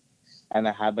people, and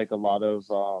I had like a lot of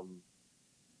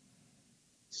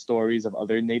stories of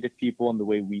other Native people and the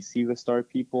way we see the star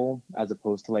people, as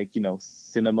opposed to like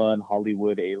cinema and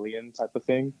Hollywood alien type of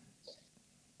thing.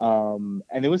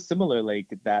 And it was similar, like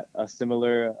that, a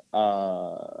similar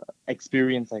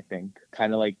experience, I think,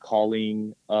 kind of like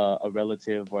calling a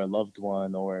relative or a loved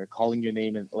one, or calling your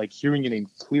name and like hearing your name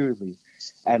clearly,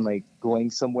 and like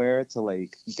going somewhere to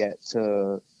like get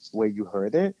to where you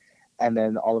heard it, and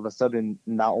then all of a sudden,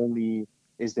 not only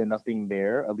is there nothing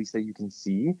there, at least that you can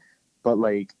see, but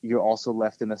like you're also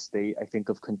left in a state, I think,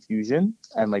 of confusion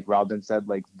and, like Robin said,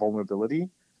 like vulnerability,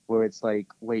 where it's like,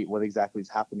 wait, what exactly is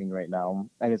happening right now?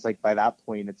 And it's like by that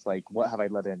point, it's like, what have I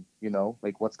let in? You know,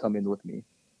 like what's come in with me?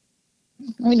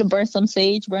 I need to burn some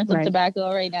sage, burn some Right.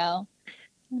 tobacco right now.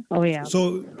 Oh yeah.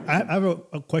 So I have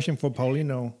a question for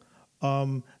Paulino.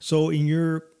 So in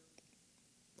your,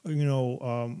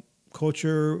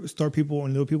 culture, star people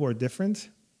and little people are different.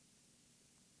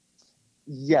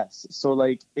 Yes. So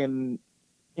like in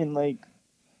like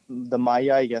the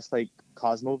Maya, I guess like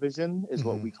cosmovision is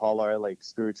what Mhm. we call our like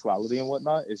spirituality and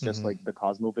whatnot. It's just Mhm. like the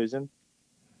cosmovision.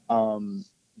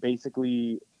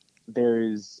 Basically,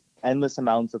 there's endless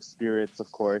amounts of spirits, of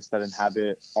course, that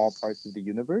inhabit all parts of the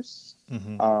universe.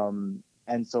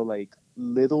 And so like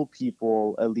little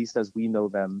people, at least as we know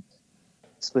them,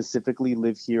 specifically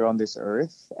live here on this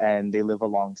earth, and they live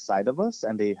alongside of us,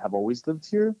 and they have always lived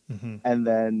here. And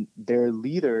then their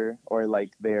leader, or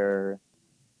like the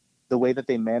way that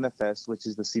they manifest, which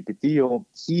is the Cipitillo,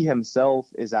 he himself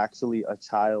is actually a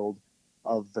child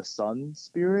of the sun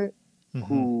spirit,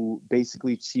 who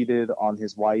basically cheated on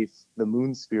his wife, the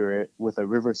moon spirit, with a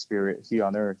river spirit here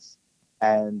on earth.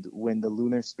 And when the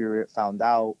lunar spirit found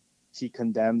out, she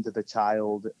condemned the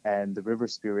child and the river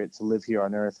spirit to live here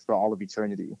on earth for all of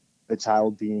eternity, the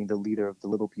child being the leader of the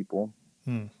little people.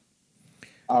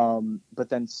 But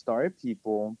then star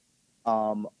people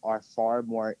are far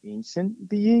more ancient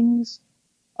beings,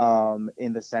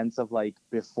 in the sense of like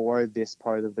before this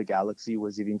part of the galaxy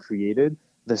was even created,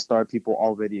 the star people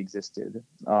already existed.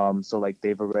 So like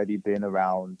they've already been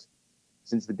around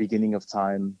since the beginning of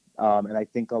time. And I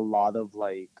think a lot of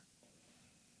like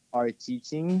our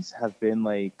teachings have been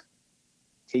like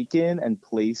taken and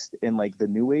placed in like the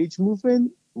new age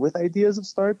movement with ideas of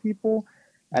star people,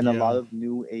 and a lot of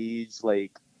new age,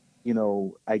 like,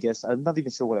 I guess I'm not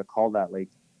even sure what I call that, like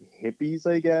hippies,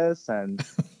 I guess, and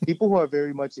people who are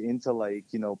very much into like,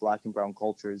 black and brown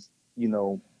cultures.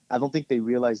 I don't think they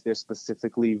realize they're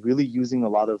specifically really using a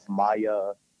lot of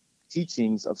Maya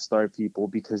teachings of star people,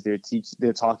 because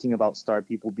they're talking about star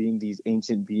people being these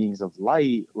ancient beings of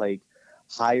light, like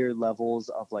higher levels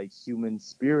of like human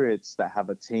spirits that have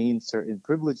attained certain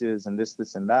privileges and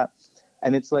this and that.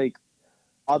 And it's like,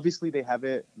 obviously they have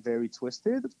it very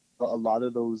twisted, but a lot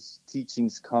of those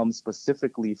teachings come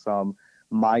specifically from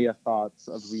Maya thoughts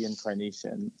of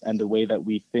reincarnation and the way that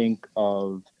we think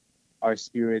of our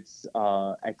spirits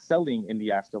excelling in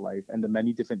the afterlife, and the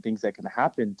many different things that can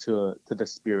happen to the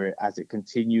spirit as it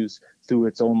continues through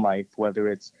its own life, whether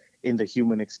it's in the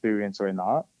human experience or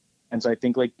not. And so I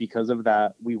think like because of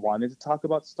that, we wanted to talk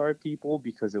about star people,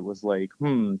 because it was like,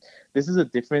 this is a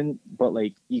different but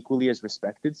like equally as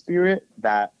respected spirit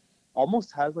that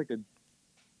almost has like a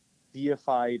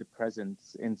deified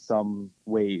presence in some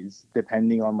ways,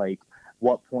 depending on like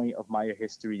what point of Maya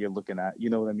history you're looking at. You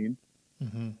know what I mean?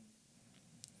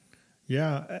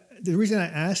 Yeah, the reason I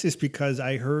asked is because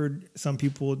I heard some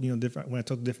people, different, when I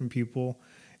talk to different people,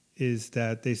 is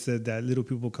that they said that little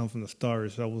people come from the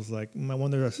stars. So I was like, I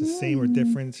wonder if that's the same or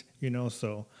different,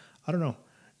 so I don't know.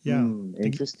 Yeah.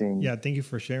 Interesting. Thank you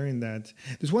for sharing that.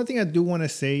 There's one thing I do want to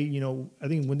say, I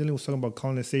think Wendelin was talking about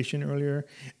colonization earlier,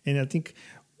 and I think,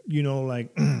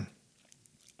 like,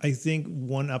 I think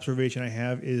one observation I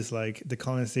have is like the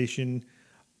colonization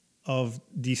of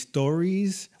these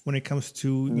stories when it comes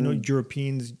to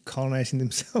Europeans colonizing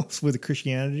themselves with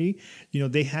Christianity.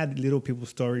 They had little people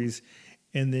stories,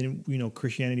 and then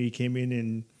Christianity came in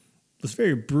and was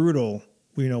very brutal,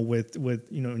 with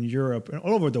in Europe and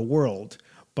all over the world.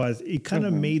 But it kind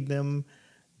of made them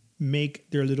make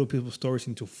their little people stories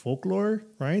into folklore,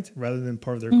 right, rather than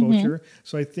part of their culture.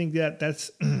 So I think that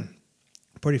that's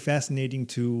pretty fascinating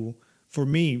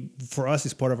for us,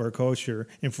 it's part of our culture,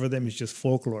 and for them, it's just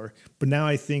folklore. But now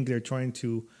I think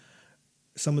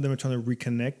some of them are trying to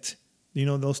reconnect,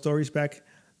 those stories back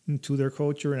to their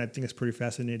culture, and I think it's pretty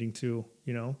fascinating too,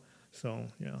 So,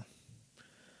 yeah.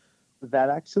 That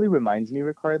actually reminds me,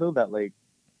 Ricardo, that like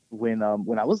when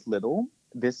I was little,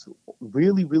 this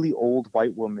really, really old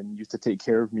white woman used to take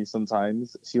care of me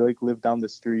sometimes. She like lived down the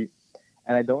street,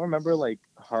 and I don't remember like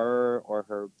her or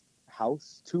her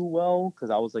house too well, because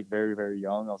I was like very, very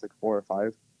young. I was like 4 or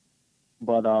 5.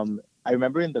 But I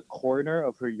remember in the corner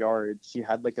of her yard, she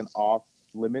had like an off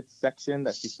limits section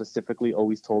that she specifically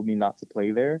always told me not to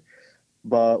play there.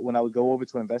 But when I would go over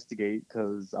to investigate,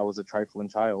 because I was a trifling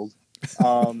child,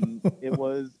 it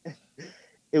was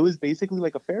it was basically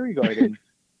like a fairy garden.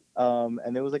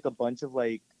 And there was like a bunch of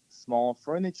like small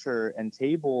furniture and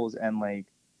tables and like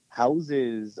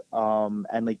houses,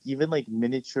 and like even like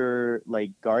miniature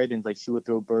like gardens. Like she would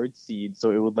throw bird seed,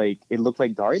 so it looked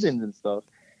like gardens and stuff.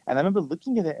 And I remember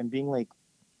looking at it and being like,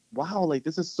 wow, like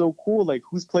this is so cool. Like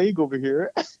who's playing over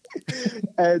here?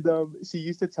 And she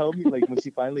used to tell me like when she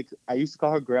finally, I used to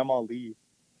call her Grandma Lee,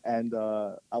 and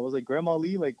I was like, Grandma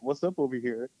Lee, like what's up over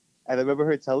here? And I remember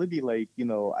her telling me like,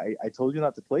 I told you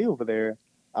not to play over there,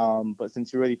 but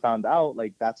since you already found out,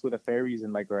 like that's where the fairies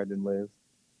in my garden live.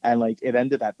 And like it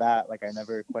ended at that. Like I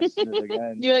never questioned it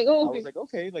again. You're like, oh, I okay. was like,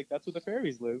 okay, like that's where the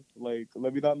fairies live. Like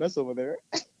let me not mess over there.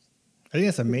 I think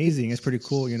that's amazing. It's pretty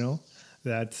cool,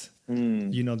 that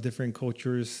Mm. different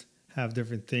cultures have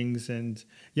different things. And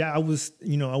yeah, I was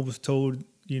told,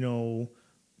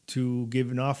 to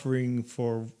give an offering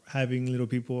for having little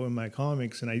people in my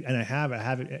comics, and I have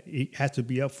it. It has to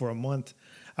be up for a month.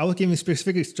 I was giving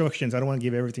specific instructions. I don't want to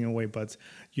give everything away, but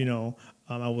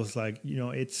I was like,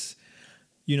 it's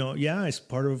yeah, it's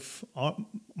part of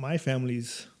my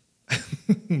family's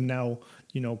now,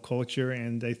 culture.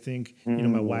 And I think,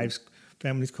 my wife's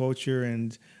family's culture,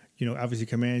 and, obviously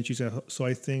Comanches. So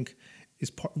I think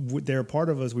they're a part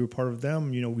of us. We were part of them.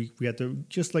 We had to,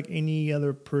 just like any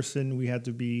other person, we had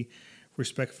to be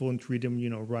respectful and treat them,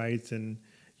 right. And,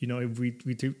 if we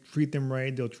treat them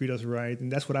right, they'll treat us right.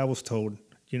 And that's what I was told,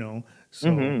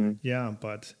 So, yeah.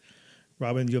 But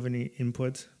Robin, do you have any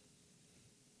input?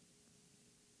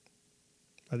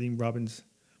 I think Robin's,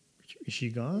 is she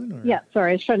gone? Or? Yeah,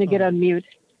 sorry, I was trying to get on mute.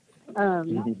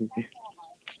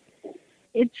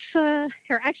 It's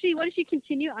here. Actually, why don't you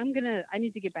continue? I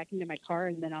need to get back into my car,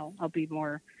 and then I'll be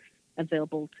more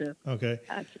available to Okay.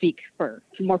 speak for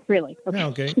more freely. Okay. Yeah,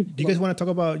 okay. Do you guys want to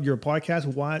talk about your podcast?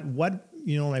 What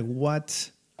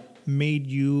what made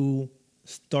you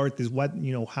start this?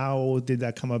 How did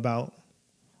that come about?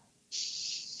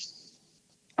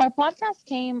 Our podcast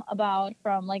came about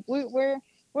from like we're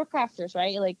crafters,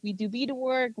 right? Like we do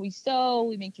beadwork, we sew,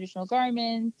 we make traditional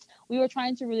garments. We were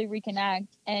trying to really reconnect,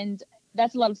 and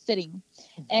that's a lot of sitting.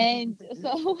 And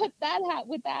so with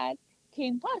that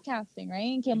came podcasting,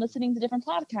 right? And came listening to different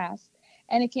podcasts,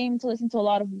 and it came to listen to a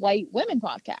lot of white women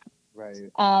podcasts. Right.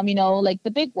 Like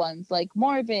the big ones, like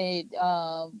Morbid,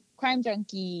 Crime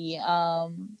Junkie,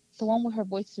 the one where her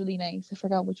voice is really nice. I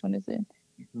forgot which one is it.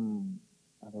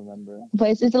 I don't remember.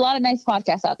 But it's a lot of nice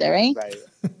podcasts out there, right? Right.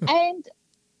 And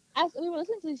as we were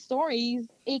listening to these stories,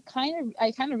 I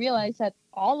kind of realized that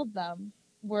all of them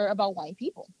were about white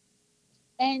people.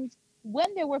 And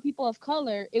when there were people of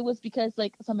color, it was because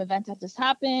like some event had just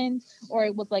happened, or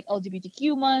it was like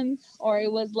LGBTQ month, or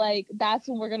it was like that's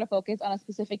when we're gonna focus on a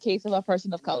specific case of a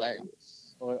person of color.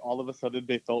 Or all of a sudden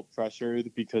they felt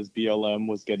pressured because BLM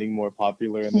was getting more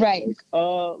popular, and Right.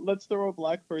 like, let's throw a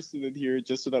black person in here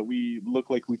just so that we look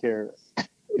like we care.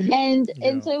 And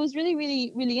Yeah. so it was really,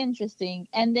 really, really interesting.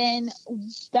 And then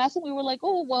that's when we were like,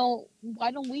 oh well,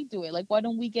 why don't we do it? Like, why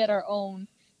don't we get our own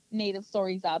native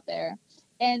stories out there?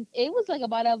 And it was like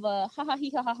about a ha ha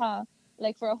he ha ha ha,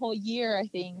 like for a whole year, I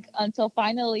think, until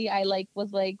finally I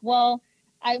was like, well,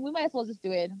 we might as well just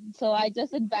do it. So I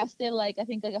just invested like I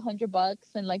think like $100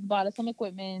 and like bought some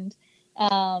equipment.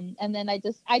 And then I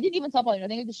didn't even tell Pauline. I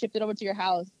think I just shipped it over to your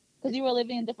house because you were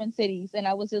living in different cities, and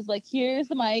I was just like, here's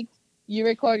the mic, you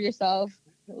record yourself,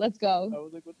 let's go. I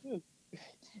was like, what's this?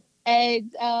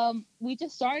 And we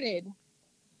just started.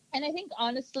 And I think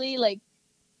honestly, like,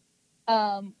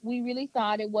 we really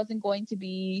thought it wasn't going to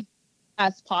be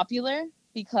as popular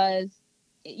because,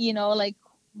 like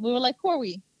we were like, who are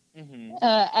we? Mm-hmm.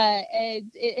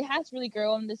 And it has really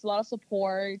grown. There's a lot of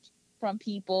support from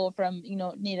people, from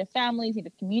Native families,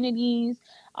 Native communities,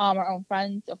 our own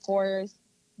friends, of course.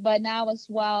 But now as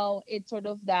well, it's sort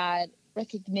of that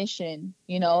recognition,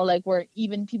 like where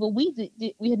even people we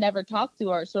had never talked to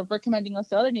are sort of recommending us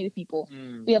to other Native people.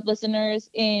 We have listeners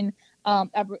in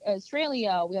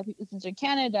Australia, we have listeners in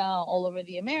Canada, all over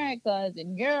the Americas,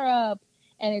 in Europe,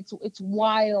 and it's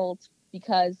wild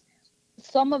because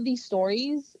some of these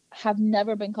stories have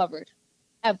never been covered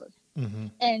ever. Mm-hmm.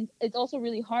 And it's also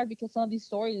really hard because some of these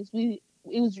stories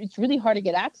it's really hard to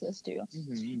get access to.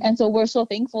 Mm-hmm. And so we're so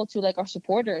thankful to like our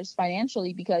supporters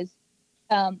financially because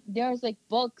there's like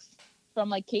books from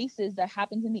like cases that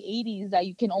happened in the 80s that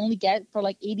you can only get for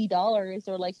like $80,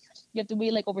 or like you have to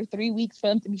wait like over 3 weeks for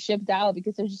them to be shipped out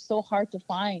because they're just so hard to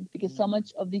find because so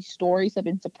much of these stories have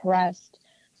been suppressed.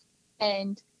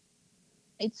 And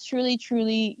it's truly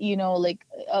like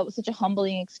such a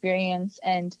humbling experience,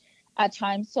 and at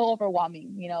times so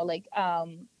overwhelming, like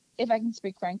if I can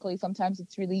speak frankly, sometimes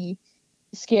it's really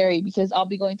scary because I'll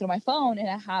be going through my phone and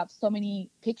I have so many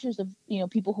pictures of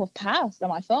people who have passed on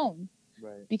my phone.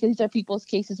 Right. Because these are people's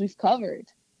cases we've covered.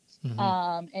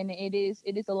 Mm-hmm. And it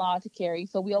is a lot to carry.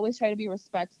 So we always try to be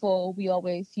respectful. We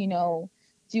always,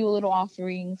 do a little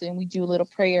offerings and we do little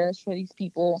prayers for these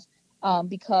people.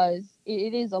 because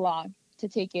it is a lot to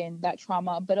take in, that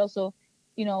trauma, but also,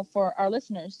 for our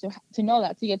listeners to know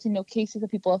that, to get to know cases of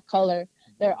people of color.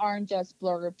 There aren't just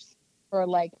blurbs for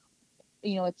like,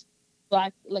 it's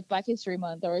Black History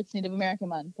Month, or it's Native American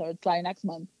Month, or it's Latinx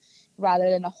Month,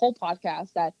 rather than a whole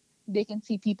podcast that they can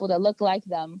see people that look like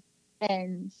them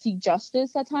and seek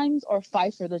justice at times, or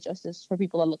fight for the justice for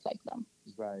people that look like them.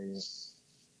 Right.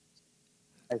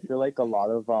 I feel like a lot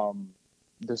of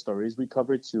the stories we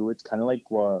cover too, it's kind of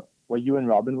like what you and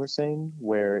Robin were saying,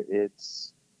 where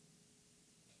it's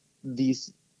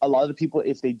a lot of the people,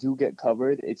 if they do get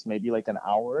covered, it's maybe like an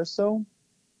hour or so.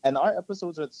 And our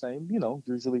episodes are the same,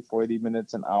 usually 40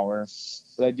 minutes, an hour.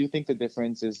 But I do think the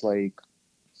difference is like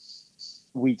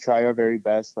we try our very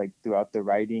best, like throughout the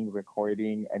writing,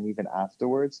 recording, and even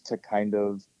afterwards, to kind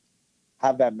of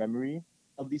have that memory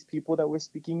of these people that we're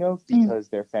speaking of, because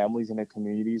their families and their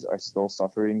communities are still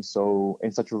suffering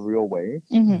in such a real way.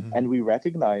 And we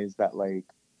recognize that, like,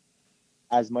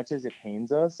 as much as it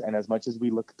pains us, and as much as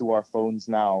we look through our phones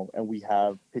now and we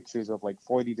have pictures of like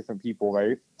 40 different people,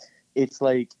 right? It's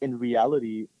like, in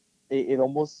reality, it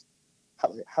almost, how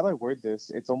do I word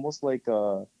this? It's almost like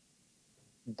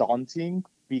daunting,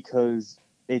 because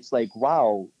it's like,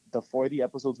 wow, the 40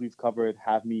 episodes we've covered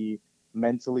have me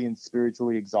mentally and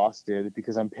spiritually exhausted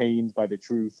because I'm pained by the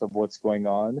truth of what's going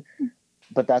on.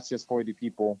 But that's just 40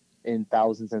 people in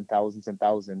thousands and thousands and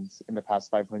thousands in the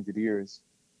past 500 years.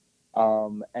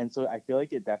 And so I feel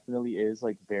like it definitely is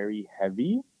like very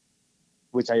heavy,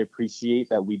 which I appreciate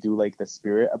that we do like the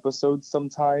spirit episodes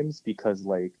sometimes, because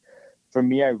like for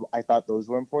me, I thought those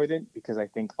were important because I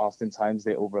think oftentimes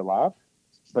they overlap.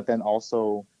 But then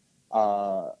also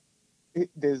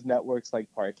there's networks like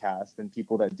Parcast and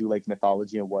people that do like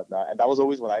mythology and whatnot, and that was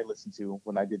always what I listened to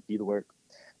when I did fieldwork.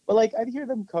 But like I'd hear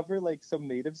them cover like some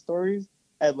native stories,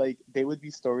 and like they would be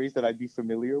stories that I'd be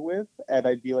familiar with, and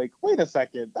I'd be like, wait a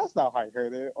second, that's not how I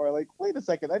heard it, or like, wait a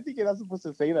second, I think you're not supposed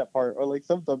to say that part, or like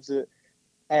some dumb shit.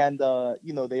 And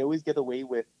they always get away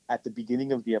with, at the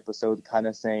beginning of the episode, kind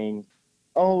of saying,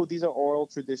 oh, these are oral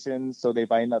traditions, so they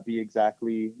might not be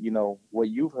exactly what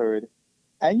you've heard.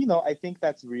 And I think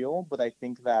that's real, but I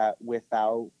think that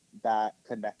without that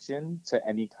connection to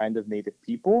any kind of native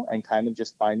people, and kind of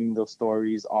just finding those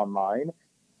stories online,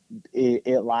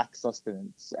 it lacked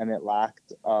sustenance, and it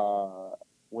lacked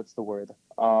what's the word?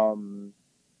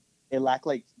 It lacked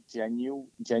like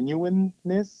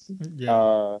genuineness.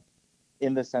 Yeah.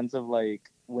 In the sense of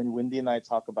like, when Wendy and I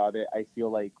talk about it, I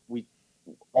feel like we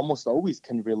almost always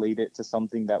can relate it to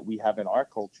something that we have in our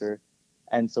culture.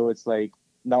 And so it's like,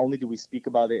 not only do we speak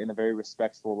about it in a very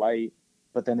respectful light,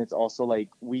 but then it's also like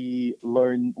we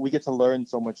get to learn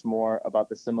so much more about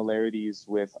the similarities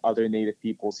with other Native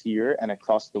peoples here and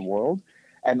across the world,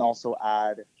 and also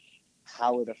add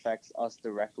how it affects us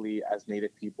directly as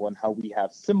Native people, and how we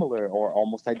have similar or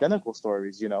almost identical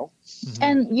stories,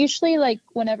 And usually, like,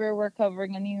 whenever we're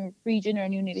covering a new region or a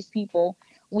new Native people,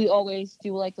 we always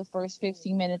do like the first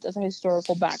 15 minutes as a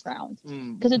historical background,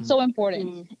 because it's so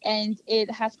important. And it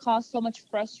has caused so much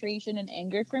frustration and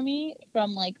anger for me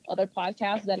from like other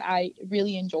podcasts that I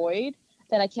really enjoyed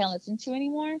that I can't listen to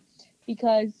anymore,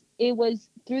 because it was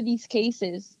through these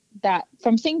cases that,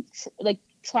 from same like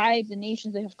tribes and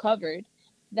nations they have covered,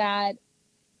 that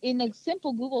in a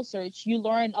simple Google search, you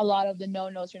learn a lot of the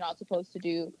no-nos you're not supposed to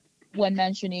do when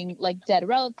mentioning like dead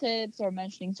relatives or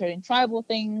mentioning certain tribal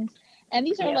things. And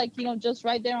these are like, just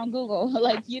right there on Google.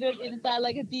 Like, it's not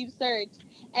like a deep search.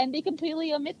 And they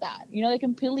completely omit that. They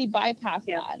completely bypass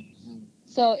that.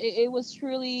 So it was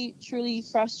truly, truly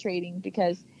frustrating,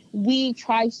 because we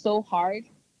try so hard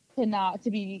to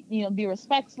be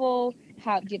respectful,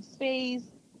 give space.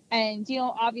 And,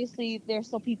 obviously there's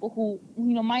still people who,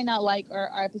 might not like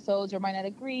our episodes or might not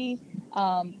agree.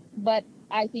 But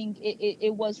I think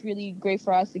it was really great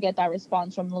for us to get that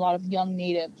response from a lot of young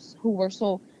natives who were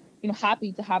so,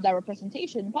 happy to have that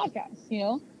representation in podcasts.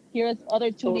 Here's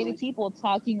other two Native people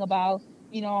talking about,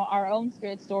 our own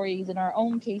spirit stories and our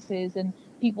own cases, and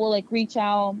people like reach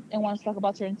out and want to talk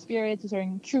about certain spirits or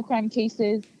certain true crime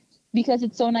cases, because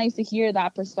it's so nice to hear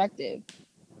that perspective.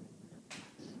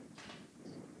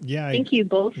 Yeah. Thank you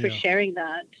both for sharing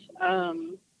that.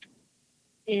 And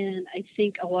I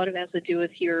think a lot of it has to do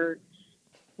with your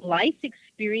life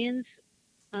experience,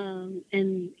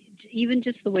 and even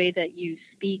just the way that you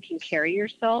speak and carry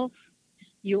yourself.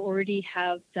 You already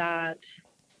have that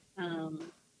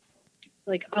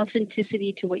like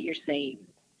authenticity to what you're saying.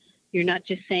 You're not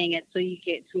just saying it so you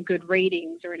get some good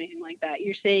ratings or anything like that.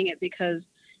 You're saying it because,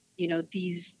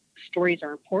 these stories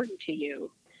are important to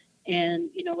you. And,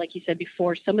 like you said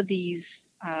before, some of these,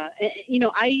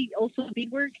 I also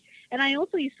beadwork, And I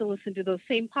also used to listen to those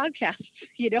same podcasts,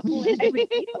 when I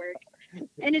would eat work.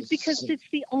 And it's because it's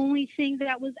the only thing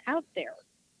that was out there,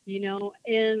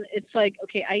 and it's like,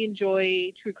 okay, I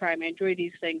enjoy true crime. I enjoy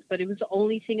these things, but it was the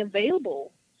only thing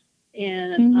available.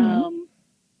 And,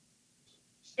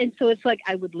 and so it's like,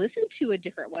 I would listen to a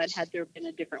different one had there been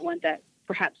a different one that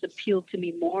perhaps appealed to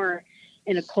me more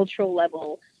in a cultural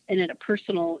level and in a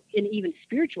personal and even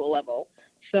spiritual level.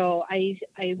 So I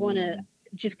want to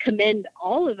just commend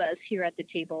all of us here at the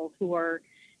table who are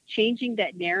changing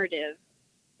that narrative.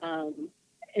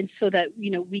 And so that,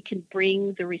 we can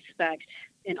bring the respect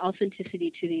and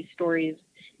authenticity to these stories,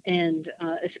 and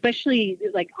especially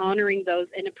like honoring those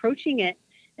and approaching it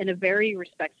in a very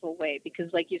respectful way,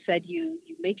 because like you said, you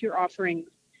make your offerings,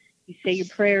 you say your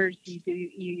prayers,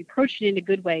 you approach it in a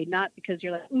good way, not because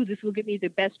you're like, ooh, this will give me the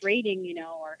best rating,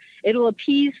 or it'll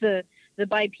appease the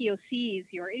BIPOCs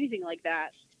or anything like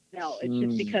that. No, it's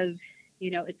just because,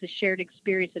 it's a shared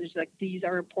experience, and it's like, these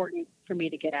are important for me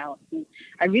to get out. And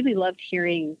I really loved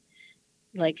hearing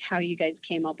like how you guys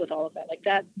came up with all of that. Like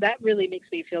that really makes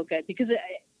me feel good, because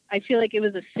I feel like it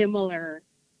was a similar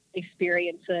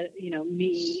experience that,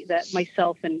 that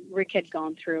myself and Rick had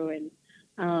gone through.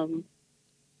 And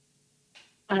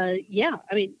yeah,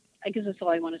 I mean, I guess that's all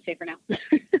I want to say for now.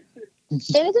 And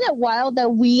isn't it wild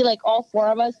that we, like, all four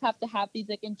of us have to have these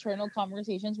like internal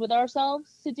conversations with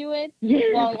ourselves to do it?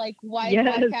 Yes. While like white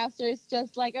podcasters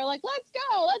just like are like, let's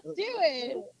go, let's do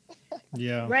it.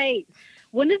 Yeah. Right.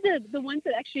 One of the ones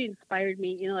that actually inspired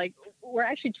me, like, we're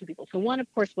actually two people. So one, of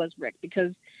course, was Rick,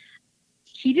 because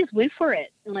he just went for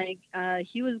it. Like,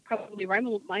 he was probably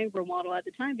my role model at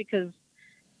the time, because,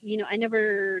 I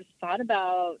never thought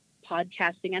about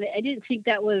podcasting, and I didn't think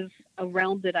that was a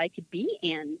realm that I could be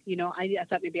in. I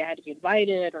thought maybe I had to be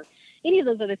invited or any of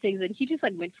those other things, and he just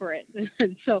like went for it.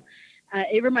 And so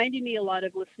it reminded me a lot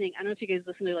of listening. I don't know if you guys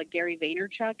listen to like Gary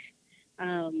Vaynerchuk.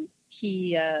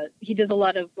 He does a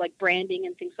lot of like branding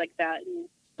and things like that,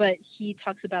 but he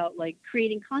talks about like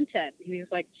creating content. He was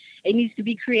like, it needs to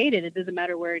be created. It doesn't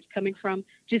matter where it's coming from.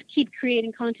 Just keep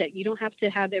creating content. You don't have to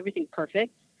have everything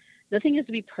perfect. Nothing has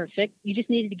to be perfect. You just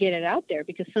needed to get it out there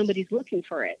because somebody's looking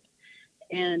for it.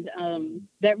 And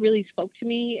that really spoke to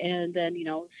me. And then,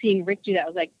 seeing Rick do that, I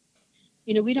was like,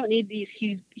 we don't need these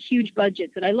huge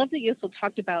budgets. And I love that you also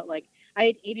talked about, like, I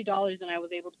had $80 and I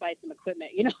was able to buy some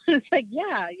equipment, It's like,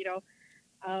 yeah, it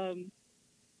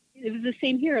was the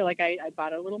same here. Like, I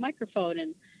bought a little microphone,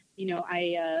 and,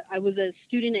 I was a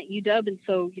student at UW. And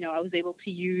so, I was able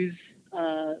to use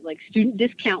like student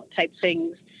discount type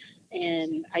things.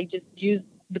 And I just used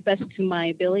the best to my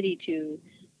ability to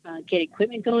get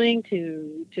equipment going,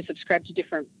 to subscribe to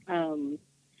different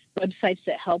websites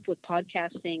that help with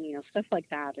podcasting, stuff like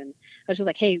that. And I was just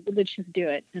like, hey, let's just do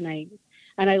it. And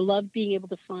I love being able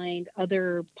to find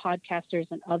other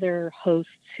podcasters and other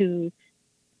hosts who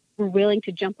were willing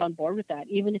to jump on board with that,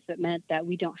 even if it meant that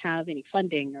we don't have any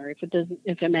funding, or if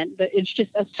it meant that it's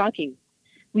just us talking.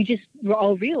 We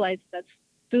all realized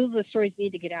those are the stories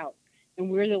need to get out. And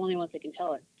we're the only ones that can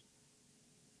tell it.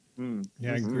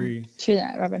 Yeah, I agree. True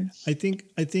that, Robin. I think,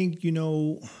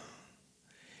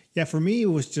 yeah, for me, it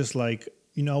was just like,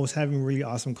 I was having really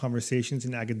awesome conversations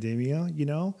in academia,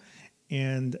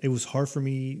 and it was hard for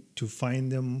me to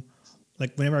find them.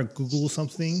 Like, whenever I Google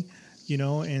something,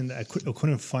 and I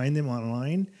couldn't find them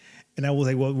online. And I was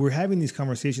like, well, we're having these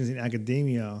conversations in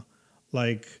academia,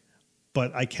 like,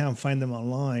 but I can't find them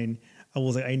online. I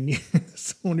was like, I need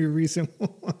that's the only reason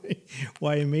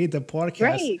why I made the podcast.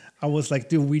 Right. I was like,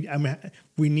 dude,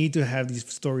 we need to have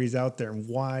these stories out there. And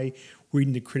why we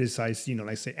need to criticize,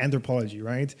 like say anthropology,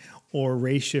 right? Or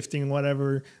race shifting,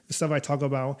 whatever, the stuff I talk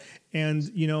about. And,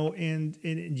 and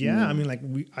yeah, I mean, like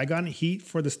I got heat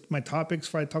for my topics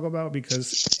for I talk about,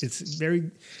 because it's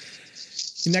very,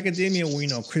 in academia,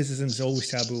 criticism is always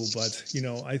taboo, but,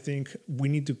 I think we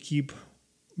need to keep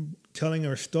telling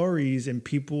our stories, and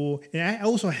people, and I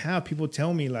also have people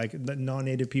tell me, like, the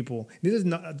non-native people, this is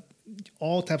not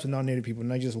all types of non-native people,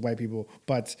 not just white people,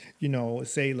 but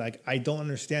say like, I don't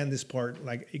understand this part,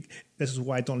 like this is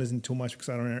why I don't listen too much, because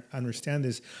I don't understand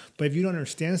this. But if you don't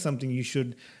understand something, you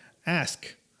should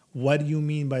ask, what do you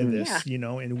mean by this?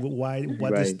 And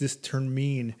what does this term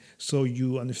mean, so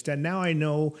you understand. Now I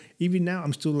know, even now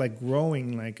I'm still like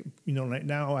growing, like like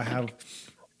now I have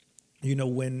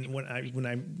when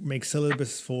I make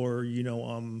syllabus for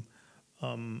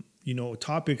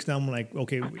topics, now I'm like,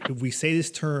 okay, if we say this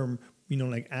term,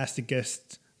 like ask the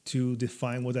guest to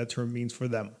define what that term means for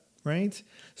them, right?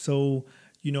 So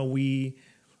I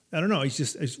don't know,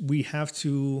 we have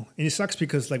to, and it sucks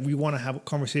because like we want to have a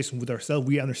conversation with ourselves,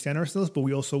 we understand ourselves, but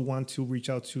we also want to reach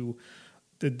out to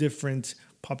the different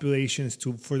populations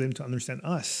for them to understand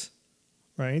us,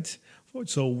 right?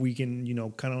 So we can,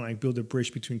 kind of like build a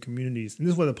bridge between communities. And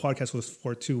this is what the podcast was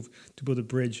for too, to build a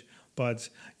bridge. But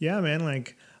yeah, man,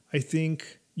 like I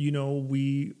think, I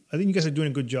think you guys are doing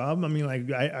a good job. I mean,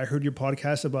 like I heard your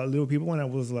podcast about little people and I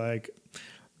was like,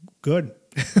 good.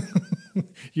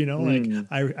 Like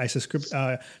I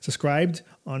subscribed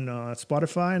on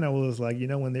Spotify and I was like,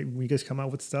 when you guys come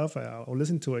out with stuff, I'll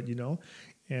listen to it,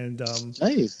 And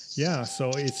nice. Yeah, so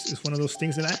it's one of those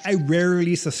things, and I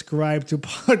rarely subscribe to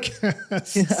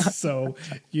podcasts. So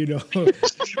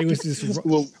it was just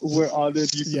well, we're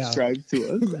honored you subscribe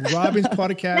to us. Robin's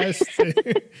podcast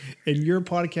and your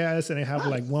podcast, and I have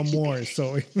like one more.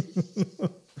 So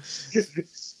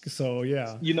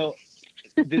yeah.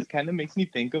 This kind of makes me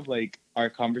think of like our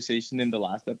conversation in the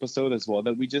last episode as well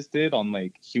that we just did on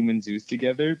like human zoos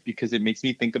together, because it makes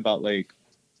me think about like,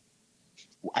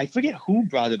 I forget who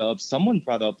brought it up. Someone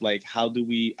brought up like, how do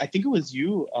we, I think it was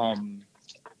you,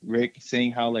 Rick,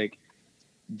 saying how like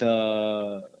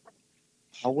the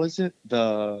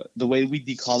way we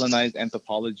decolonize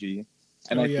anthropology.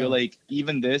 And I feel like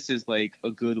even this is like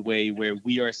a good way where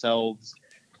we ourselves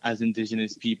as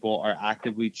Indigenous people are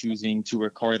actively choosing to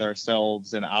record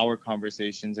ourselves and our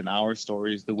conversations and our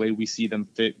stories the way we see them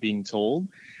fit being told.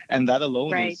 And that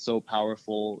alone is so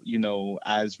powerful,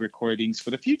 as recordings for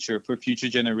the future, for future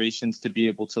generations to be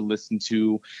able to listen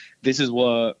to. This is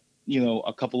what,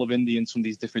 a couple of Indians from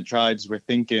these different tribes were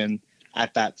thinking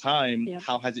at that time. Yeah.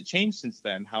 How has it changed since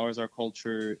then? How has our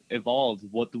culture evolved?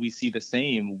 What do we see the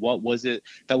same? What was it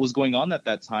that was going on at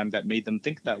that time that made them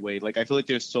think that way? Like, I feel like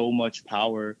there's so much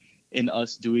power in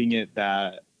us doing it,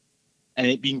 and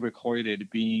it being recorded,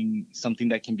 being something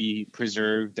that can be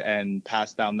preserved and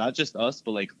passed down, not just us,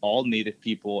 but like all Native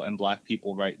people and Black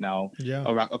people right now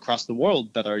across the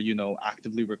world that are,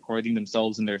 actively recording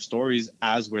themselves and their stories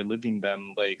as we're living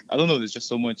them. Like, I don't know, there's just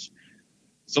so much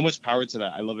power to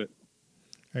that. I love it.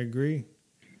 I agree.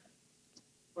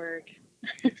 Word.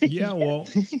 Yeah,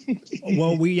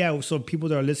 so people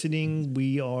that are listening,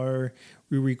 we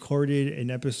recorded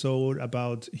an episode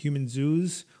about human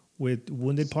zoos with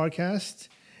Wounded Podcast,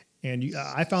 and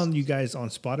I found you guys on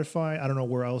Spotify. I don't know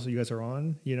where else you guys are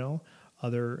on,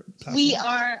 other platforms. We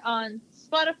are on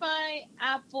Spotify,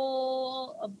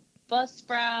 Apple,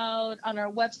 Buzzsprout, on our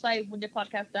website,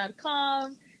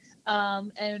 woundedpodcast.com.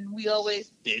 And we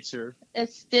always Stitcher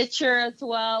as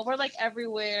well. We're like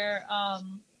everywhere.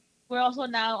 We're also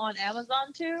now on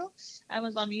Amazon too,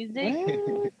 Amazon Music.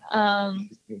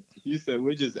 You said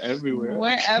we're just everywhere.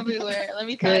 We're everywhere. Let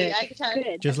me tell you, I can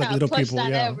try just like little people.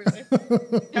 Yeah.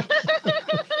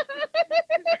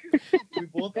 We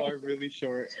both are really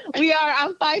short. We are.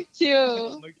 I'm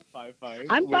 5'2". I'm like 5'5".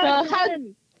 I'm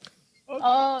 5'10".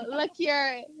 Oh, look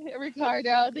here,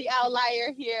 Ricardo, the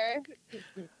outlier here.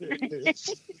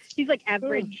 He's like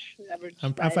average.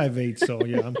 I'm 5'8", so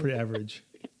yeah, I'm pretty average.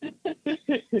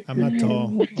 I'm not tall.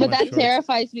 But that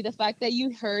terrifies me, the fact that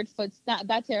you heard footsteps.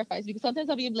 That terrifies me, because sometimes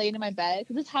I'll be laying in my bed,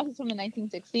 because this house is from the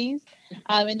 1960s,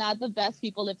 and not the best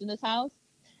people lived in this house.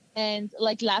 And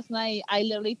like last night, I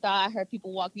literally thought I heard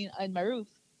people walking on my roof.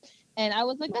 And I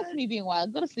was like, that's me being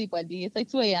wild. Go to sleep, Wendy. It's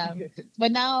like 2 a.m.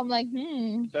 But now I'm like,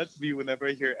 That's me whenever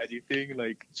I hear anything.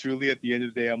 Like, truly, at the end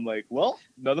of the day, I'm like, well,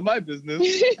 none of my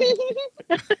business.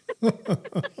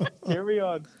 Carry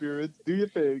on, spirits. Do your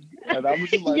thing. And I'm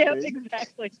doing my thing.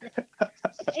 Exactly.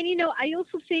 And, I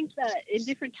also think that in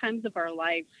different times of our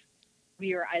life,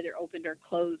 we are either open or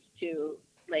closed to,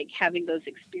 like, having those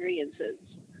experiences.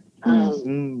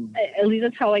 At least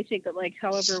that's how I think that, like,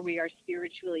 however we are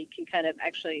spiritually can kind of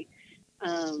actually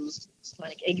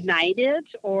like ignite it,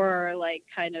 or like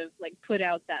kind of like put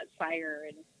out that fire.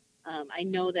 And I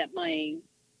know that my,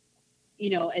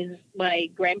 as my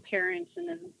grandparents and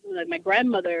then like my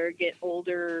grandmother get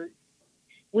older,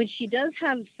 when she does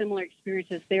have similar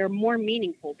experiences, they are more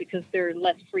meaningful because they're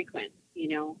less frequent,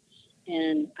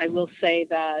 and I will say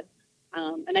that.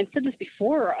 And I've said this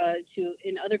before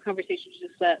in other conversations,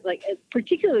 just that, like,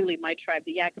 particularly my tribe,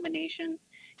 the Yakima Nation,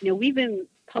 we've been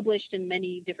published in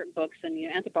many different books, and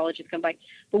anthropologists come by.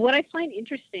 But what I find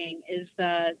interesting is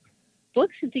that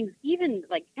books and things, even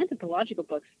like anthropological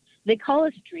books, they call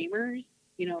us dreamers,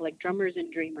 like drummers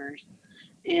and dreamers.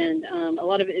 And a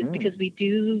lot of it is because we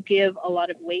do give a lot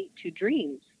of weight to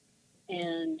dreams.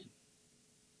 And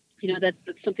that's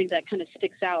something that kind of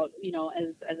sticks out,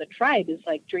 as a tribe, is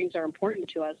like dreams are important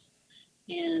to us.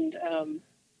 And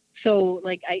so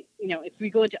like if we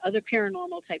go into other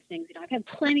paranormal type things, I've had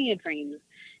plenty of dreams.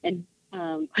 And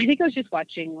I think I was just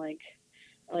watching like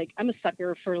I'm a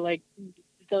sucker for like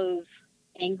those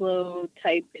Anglo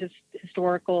type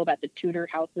historical about the Tudor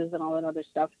houses and all that other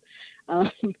stuff. Um,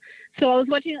 so I was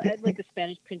watching like the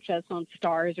Spanish Princess on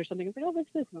Stars or something. I was like, oh, what's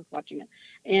this? And I was watching it,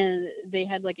 and they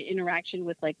had like an interaction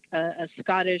with like a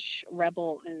Scottish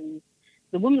rebel, and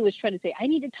the woman was trying to say, I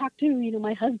need to talk to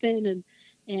my husband,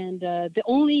 and the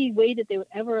only way that they would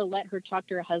ever let her talk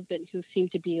to her husband, who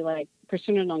seemed to be like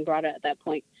persona non grata at that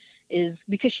point, is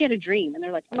because she had a dream. And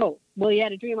they're like, oh, well, you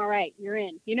had a dream, all right, you're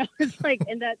in. It's like,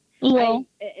 and that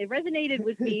it resonated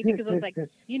with me because I was like,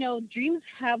 dreams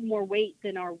have more weight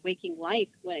than our waking life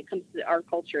when it comes to our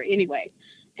culture anyway.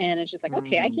 And it's just like,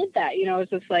 okay, I get that.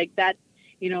 It's just like that,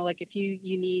 like if you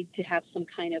need to have some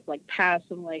kind of like pass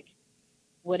and like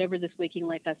whatever this waking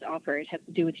life has to offer, it has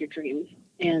to do with your dreams.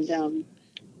 And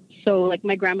so like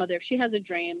my grandmother, if she has a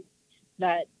dream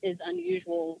that is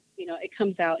unusual, it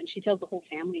comes out and she tells the whole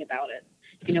family about it.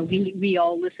 We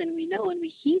all listen, we know, and we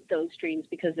heed those dreams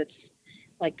because it's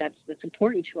like that's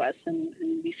important to us, and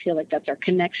we feel like that's our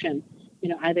connection,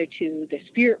 either to the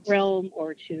spirit realm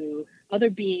or to other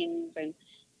beings, and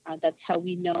that's how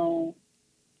we know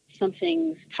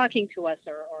something's talking to us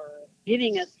or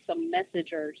giving us some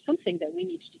message or something that we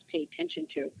need to just pay attention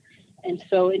to. And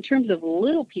so in terms of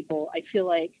little people, I feel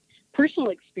like personal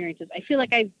experiences, I feel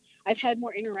like I've had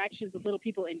more interactions with little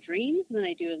people in dreams than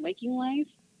I do in waking life.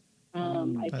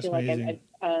 I feel like I've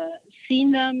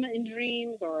seen them in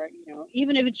dreams, or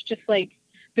even if it's just like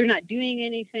they're not doing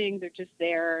anything, they're just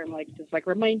there and like just like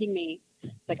reminding me,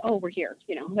 like, oh, we're here.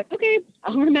 I'm like, okay,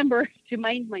 I'll remember to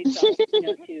mind myself,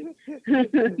 to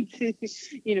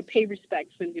pay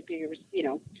respects and to be,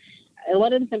 a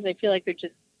lot of the times I feel like they're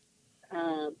just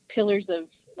pillars of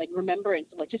like remembrance,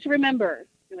 like just remember,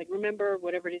 like remember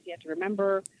whatever it is you have to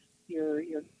remember, your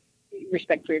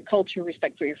respect for your culture,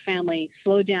 respect for your family,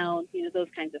 slow down, those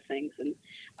kinds of things. And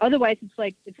otherwise it's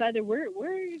like, it's either we're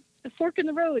the fork in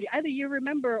the road. Either you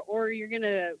remember or you're going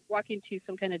to walk into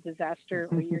some kind of disaster,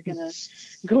 or you're going to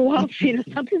go off,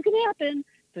 something's going to happen.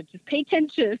 So just pay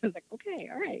attention. I was like, okay,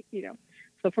 all right.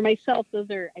 So for myself, those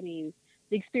are, the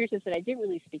experiences that I didn't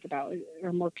really speak about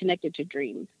are more connected to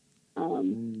dreams.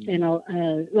 And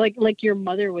like your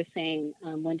mother was saying,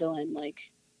 Wendell, and like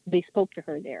they spoke to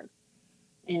her there.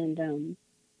 And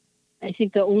I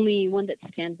think the only one that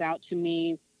stands out to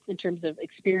me in terms of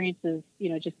experiences,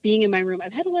 just being in my room.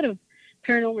 I've had a lot of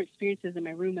paranormal experiences in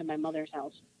my room in my mother's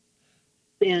house.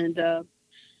 And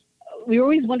we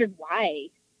always wondered why.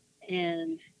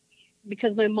 And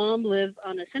because my mom lives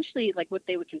on essentially like what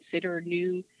they would consider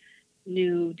new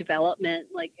development,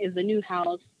 like is a new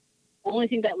house. The only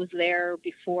thing that was there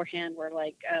beforehand were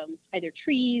like either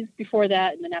trees before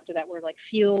that, and then after that were like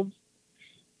fields.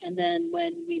 And then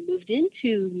when we moved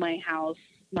into my house,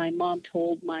 my mom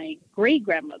told my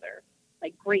great-grandmother,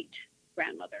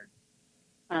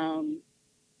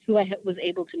 who I was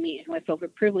able to meet, who I felt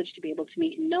privileged to be able to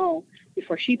meet and know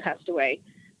before she passed away.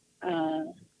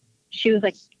 She was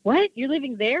like, what? You're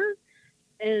living there?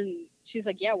 And she was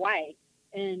like, yeah, why?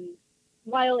 And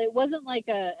while it wasn't like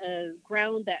a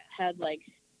ground that had like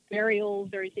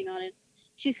burials or anything on it,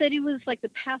 she said it was like the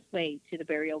pathway to the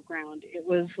burial ground. It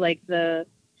was like the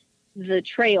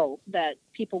trail that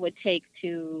people would take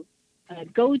to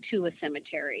go to a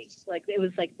cemetery. Like it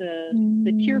was like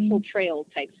the tearful trail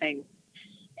type thing.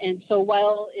 And so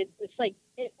while it's like,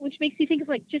 which makes you think of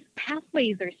like just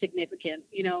pathways are significant,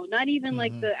 not even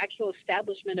like the actual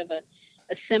establishment of a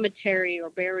cemetery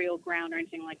or burial ground or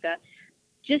anything like that.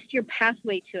 Just your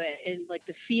pathway to it and like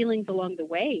the feelings along the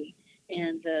way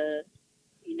and the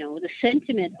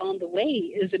sentiment on the way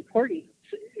is important.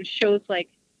 It shows like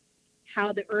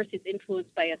how the earth is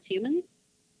influenced by us humans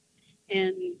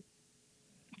and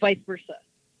vice versa.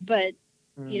 But,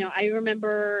 I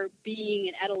remember being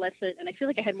an adolescent, and I feel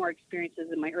like I had more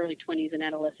experiences in my early 20s and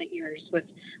adolescent years with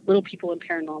little people and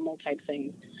paranormal type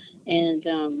things.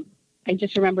 And I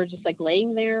just remember just like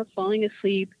laying there, falling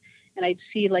asleep, and I'd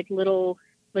see like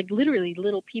literally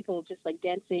little people just like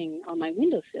dancing on my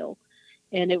windowsill.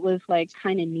 And it was like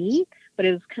kind of neat, but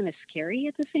it was kind of scary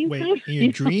at the same time. Wait, in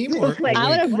your dream or like, I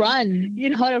would have run. I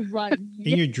would have run.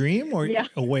 In your dream or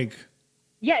awake?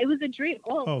 Yeah, it was a dream.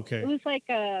 Well, okay. It was like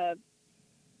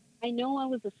I know I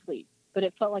was asleep, but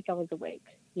it felt like I was awake,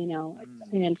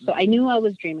 And so I knew I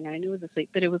was dreaming. I knew I was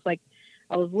asleep, but it was like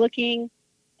I was looking,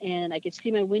 and I could see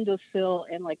my windowsill,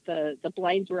 and like the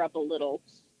blinds were up a little,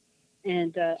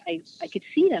 and I could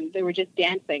see them. They were just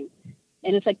dancing.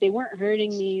 And it's like they weren't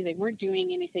hurting me. They weren't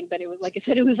doing anything. But it was, like I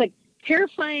said, it was like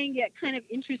terrifying yet kind of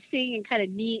interesting and kind of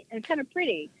neat and kind of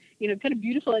pretty, kind of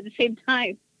beautiful at the same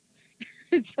time.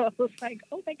 And so I was like,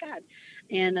 oh, my God.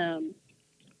 And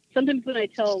sometimes when I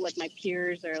tell, like, my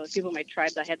peers or like, people in my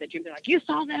tribe that I had that dream, they're like, you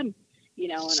saw them.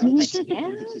 And I was like,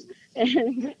 yeah.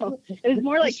 And so it was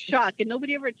more like shock, and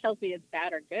nobody ever tells me it's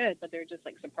bad or good, but they're just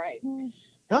like surprised.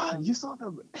 You saw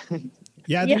them.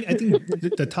 Yeah, I think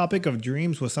the topic of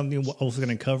dreams was something I was going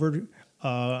to cover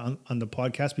on the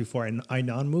podcast before I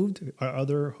non-moved, our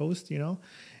other host,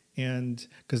 and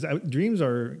because dreams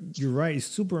are, you're right, it's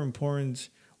super important.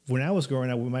 When I was growing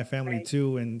up with my family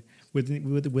too, and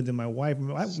within my wife,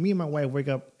 me and my wife wake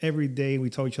up every day. We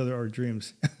tell each other our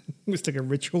dreams. It's like a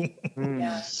ritual.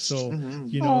 Yeah. So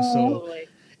Totally.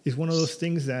 it's one of those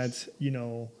things that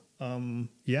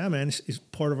yeah, man, it's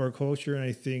part of our culture, and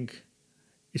I think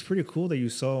it's pretty cool that you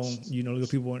saw little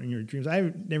people in your dreams.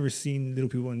 I've never seen little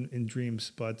people in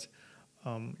dreams, but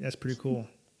that's pretty cool.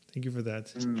 Thank you for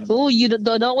that. Oh, you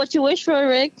don't know what you wish for,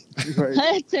 Rick.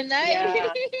 Right. Tonight.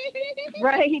 Yeah.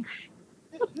 Right.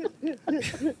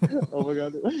 Oh my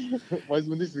god. Why is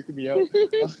Wendy's freaking me out?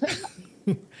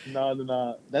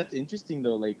 No. That's interesting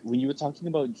though. Like when you were talking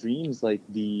about dreams, like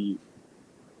the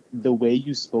way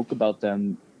you spoke about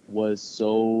them was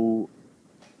so,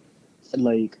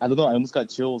 like, I don't know, I almost got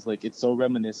chills. Like it's so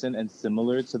reminiscent and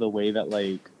similar to the way that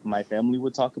like my family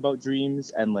would talk about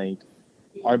dreams. And like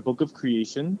our book of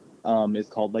creation is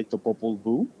called like the Popol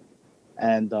Vuh.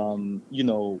 And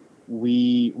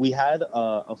we had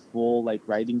a full like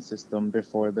writing system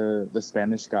before the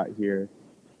Spanish got here.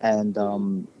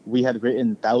 And we had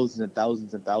written thousands and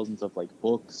thousands and thousands of like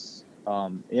books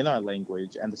in our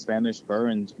language, and the Spanish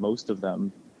burned most of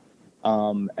them.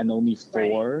 And only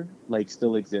 4 like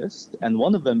still exist, and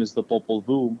one of them is the Popol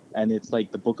Vuh, and it's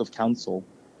like the Book of Counsel.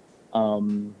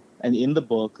 And in the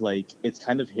book, like it's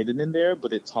kind of hidden in there,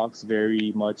 but it talks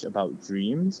very much about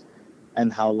dreams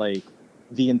and how like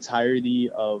the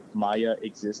entirety of Maya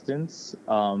existence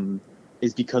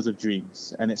is because of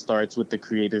dreams, and it starts with the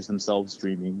creators themselves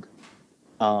dreaming.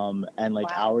 And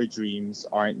like our dreams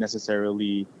aren't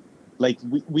necessarily like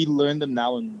we learn them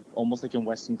now, and almost like in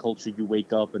Western culture, you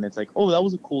wake up and it's like, oh, that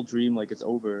was a cool dream, like it's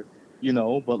over,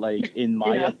 but like in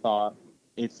Maya thought,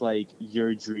 it's like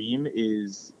your dream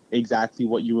is exactly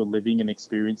what you were living and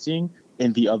experiencing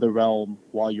in the other realm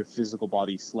while your physical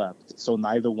body slept. So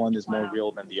neither one is more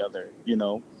real than the other,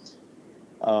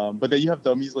 but then you have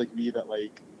dummies like me that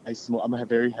like I smoke. I'm a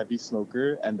very heavy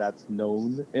smoker, and that's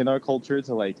known in our culture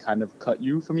to like kind of cut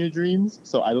you from your dreams.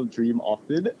 So I don't dream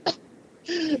often.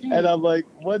 And I'm like,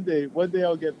 one day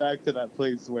I'll get back to that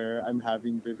place where I'm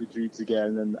having vivid dreams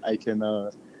again, and I can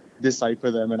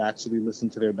decipher them and actually listen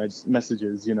to their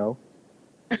messages. Yeah.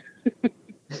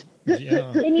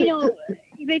 And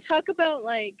they talk about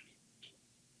like,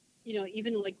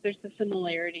 even like there's the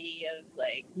similarity of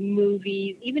like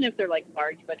movies, even if they're like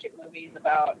large budget movies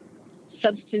about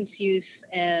substance use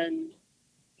and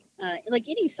like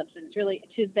any substance really,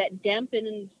 that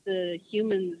dampens the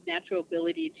human's natural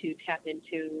ability to tap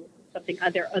into something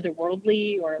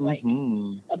otherworldly or like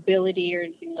ability or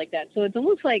anything like that. So it's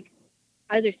almost like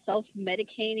either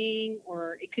self-medicating,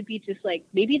 or it could be just like,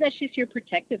 maybe that's just your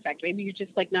protective factor. Maybe you're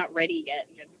just like not ready yet.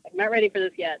 You're like, not ready for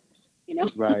this yet.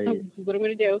 Right. This is what I'm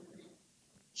going to do.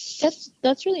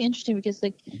 That's really interesting, because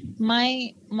like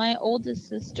my oldest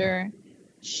sister,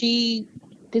 she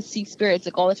could see spirits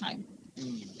like all the time.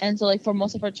 And so like for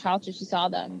most of her childhood she saw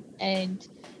them. And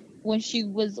when I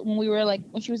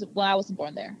wasn't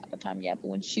born there at the time yet, but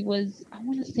when she was, I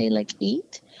want to say like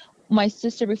 8, my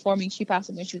sister before me, she passed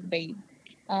away when she was a babe.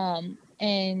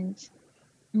 And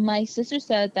my sister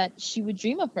said that she would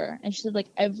dream of her, and she said like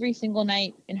every single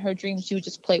night in her dreams she would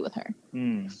just play with her.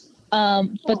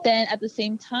 But then at the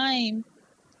same time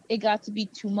it got to be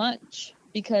too much,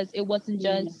 because it wasn't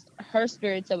just her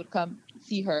spirits that would come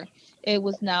see her. It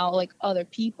was now like other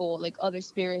people, like other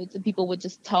spirits, and people would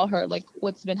just tell her like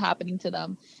what's been happening to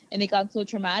them. And it got so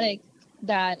traumatic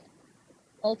that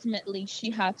ultimately she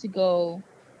had to go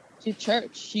to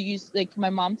church. My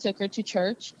mom took her to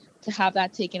church to have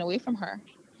that taken away from her.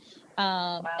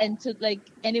 And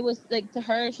it was like, to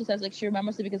her, she says like she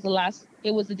remembers it because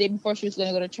it was the day before she was going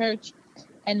to go to church,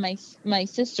 and my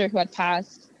sister who had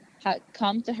passed had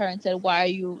come to her and said, why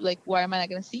am I not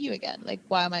going to see you again? Like,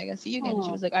 why am I going to see you again? She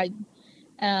was like,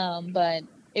 but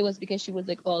it was because she was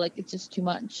like, oh, like it's just too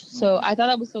much. So I thought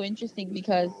that was so interesting,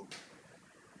 because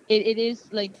it is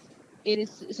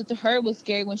so to her it was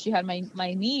scary when she had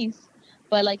my niece,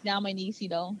 but like now my niece,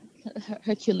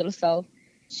 her cute little self,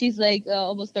 she's like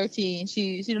almost 13.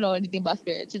 She don't know anything about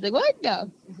spirits. She's like, what?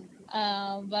 No.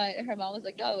 But her mom was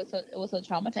like, no, it was so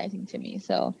traumatizing to me.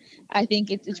 So I think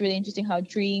it's really interesting how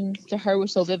dreams to her were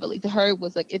so vividly. To her it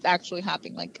was like it's actually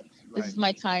happening. Like this is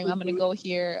my time. I'm gonna go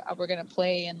here. We're gonna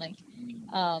play, and like,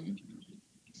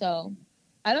 so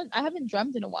I haven't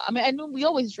dreamt in a while. I mean, I know we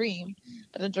always dream,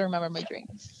 but I don't remember my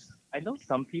dreams. I know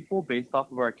some people based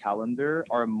off of our calendar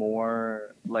are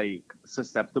more like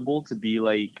susceptible to be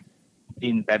like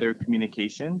in better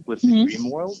communication with the dream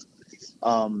world.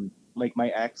 Like my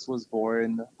ex was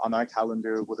born on our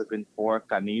calendar would have been for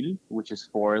Canil, which is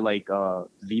for like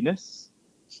Venus.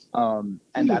 And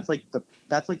that's like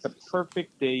the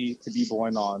perfect day to be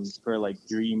born on for like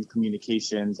dream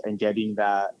communications and getting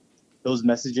those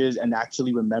messages and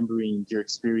actually remembering your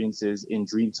experiences in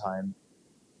dream time.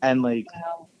 And like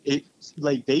it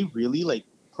like they really like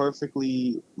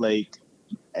perfectly like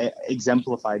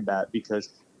exemplified that, because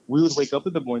we would wake up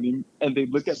in the morning and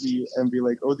they'd look at me and be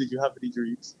like, "Oh, did you have any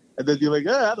dreams?" And then be like,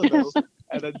 "I don't know."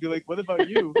 And I'd be like, "What about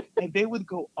you?" And they would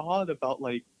go on about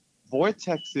like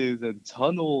vortexes and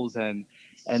tunnels and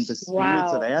the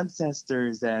spirits of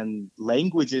ancestors and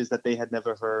languages that they had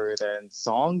never heard and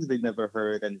songs they'd never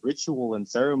heard and ritual and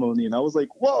ceremony. And I was like,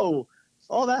 "Whoa,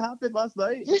 all that happened last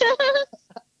night."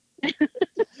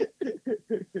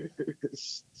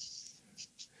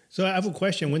 So I have a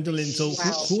question, Gwendolyn. So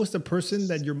who was the person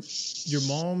that your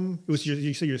mom? It was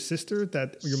you said your sister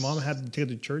that your mom had to take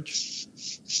to church.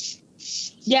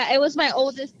 Yeah, it was my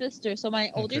oldest sister. So my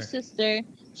older sister,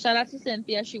 shout out to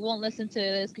Cynthia. She won't listen to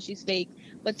this because she's fake,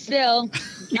 but still,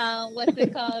 what's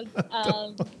it called?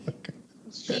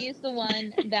 She is the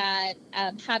one that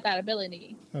had that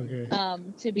ability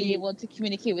to be able to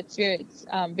communicate with spirits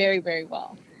very, very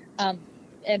well. But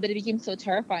it became so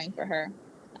terrifying for her.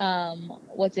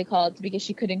 What's it called? Because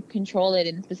she couldn't control it,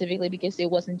 and specifically because it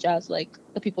wasn't just like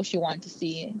the people she wanted to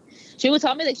see. She would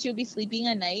tell me that she would be sleeping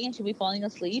at night and she'd be falling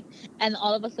asleep, and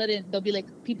all of a sudden there'll be like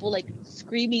people like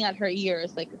screaming at her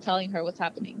ears, like telling her what's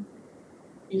happening.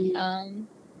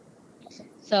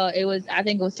 So I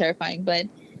think it was terrifying, but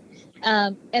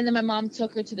and then my mom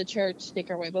took her to the church to take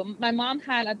her away. But my mom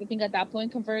had, I think at that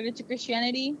point, converted to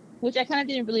Christianity, which I kind of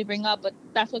didn't really bring up, but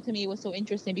that's what to me was so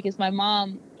interesting, because my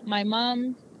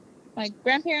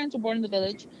grandparents were born in the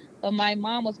village, but my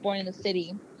mom was born in the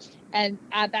city. And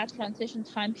at that transition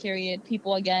time period,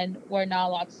 people, again, were not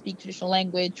allowed to speak traditional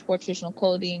language or traditional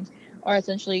clothing or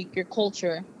essentially your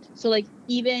culture. So, like,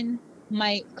 even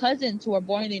my cousins who were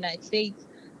born in the United States,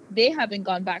 they haven't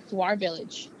gone back to our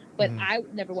village. But I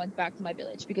never went back to my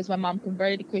village because my mom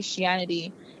converted to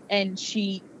Christianity, and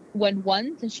she went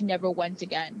once and she never went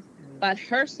again. But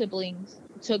her siblings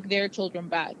took their children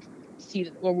back to see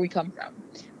where we come from.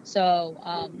 So,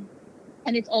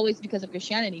 and it's always because of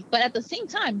Christianity. But at the same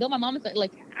time, though my mom is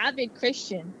like avid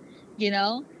Christian,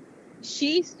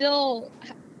 she still,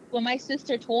 when my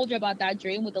sister told her about that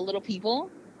dream with the little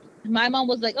people, my mom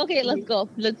was like, "Okay, let's go,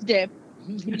 let's dip."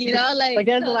 Like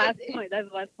that's the last point. That's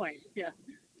the last point. Yeah.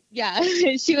 Yeah,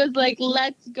 she was like,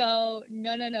 "Let's go."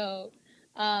 No.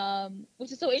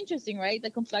 Which is so interesting, right?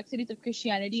 The complexities of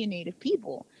Christianity and Native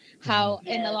people, how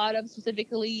and a lot of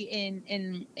specifically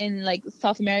in like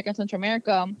South America and Central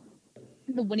America,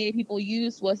 the Native people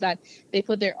used was that they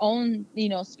put their own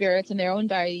spirits and their own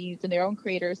deities and their own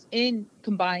creators in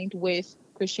combined with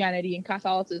Christianity and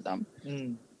Catholicism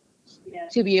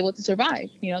to be able to survive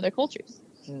their cultures.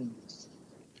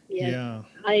 Yeah,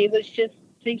 I was just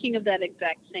thinking of that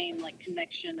exact same like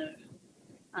connection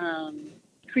of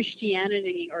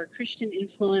Christianity or Christian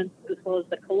influence, as well as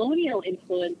the colonial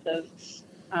influence of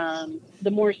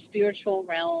the more spiritual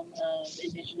realm of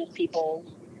indigenous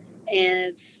peoples.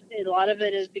 And a lot of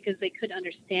it is because they couldn't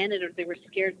understand it, or they were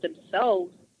scared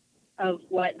themselves of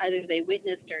what either they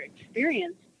witnessed or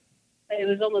experienced. It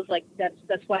was almost like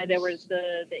that's why there was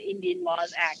the Indian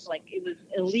Laws Act. Like, it was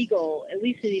illegal, at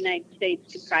least in the United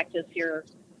States, to practice your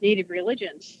native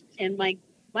religion. And my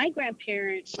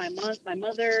grandparents, my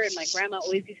mother and my grandma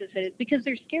always used to say it's because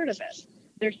they're scared of it.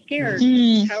 They're scared of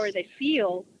the power they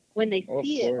feel when they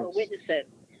see it or witness it.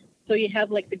 So you have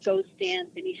like the ghost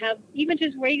dance, and you have even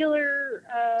just regular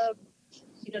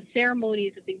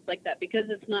ceremonies and things like that, because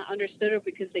it's not understood, or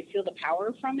because they feel the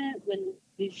power from it. When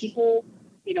these people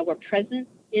were present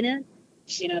in it,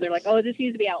 they're like, "Oh, this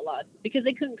needs to be outlawed," because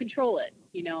they couldn't control it.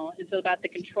 It's about the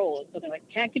control. So they're like,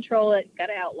 "Can't control it,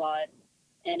 gotta outlaw it."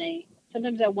 And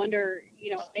sometimes I wonder,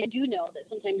 I do know that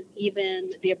sometimes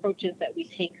even the approaches that we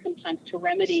take sometimes to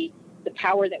remedy the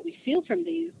power that we feel from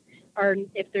these are,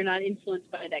 if they're not influenced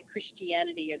by that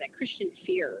Christianity or that Christian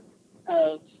fear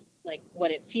of like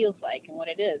what it feels like and what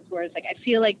it is. Whereas like I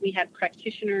feel like we had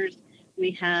practitioners,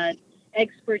 we had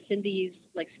experts in these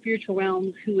like spiritual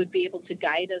realms who would be able to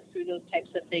guide us through those types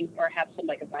of things or have some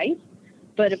like advice.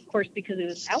 But of course, because it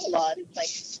was outlawed, it's like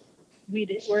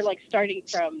we're like starting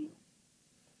from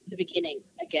the beginning,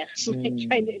 I guess, like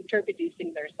trying to interpret these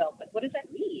things ourselves. Like, what does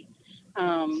that mean?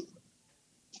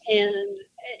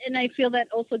 And I feel that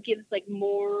also gives like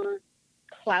more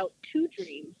clout to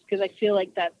dreams, because I feel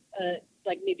like that's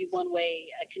like maybe one way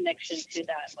a connection to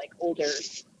that like older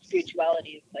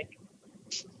spirituality is like,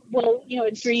 well, you know,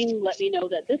 a dream let me know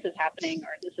that this is happening or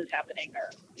this is happening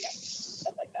or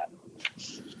stuff like that.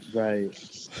 Right.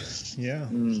 Yeah.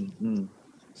 Mm-hmm.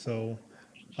 So,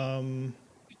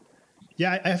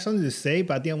 yeah, I have something to say,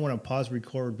 but I think I want to pause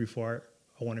record before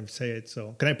I want to say it.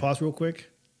 So, can I pause real quick?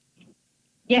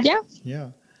 Yeah.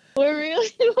 Yeah. We're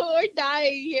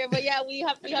dying here, but yeah, we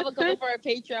have a couple for our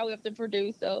Patreon we have to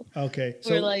produce. So Okay.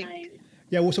 we're So like, Nice.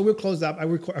 yeah, well, so we'll close up.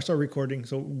 I start recording,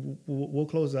 so we'll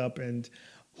close up, and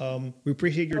we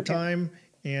appreciate your Okay. time.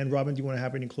 And Robin, do you want to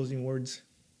have any closing words?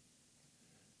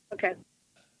 Okay.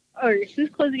 Oh, who's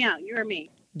closing out? You or me?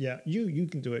 Yeah, you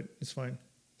can do it. It's fine.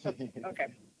 Okay. You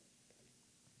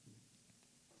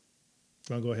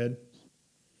want to go ahead?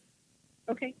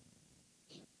 Okay.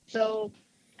 So,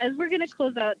 as we're going to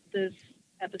close out this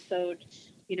episode,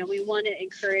 you know, we want to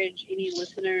encourage any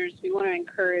listeners, we want to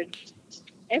encourage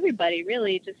everybody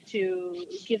really just to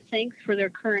give thanks for their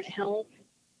current health,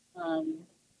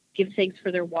 give thanks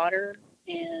for their water,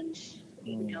 and,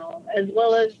 you know, as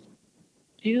well as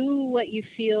do what you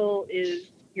feel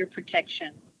is your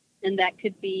protection. And that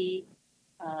could be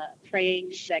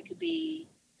praying, that could be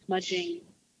smudging,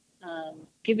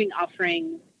 giving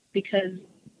offerings, because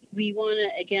we want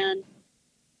to, again,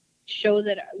 show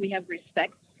that we have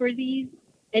respect for these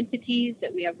entities,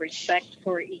 that we have respect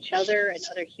for each other and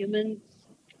other humans.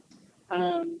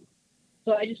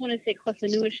 So I just want to say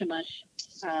Klasanua Shamash,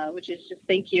 which is just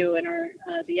thank you in our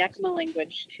the Yakima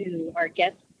language to our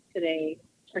guests today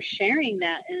for sharing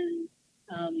that.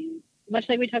 And much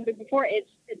like we talked about before,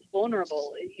 it's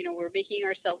vulnerable. You know, we're making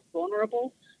ourselves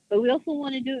vulnerable, but we also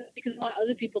want to do it because we want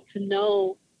other people to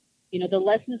know, you know, the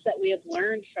lessons that we have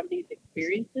learned from these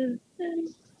experiences.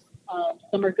 And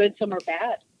some are good, some are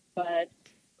bad. But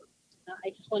I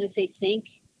just want to say thank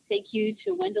you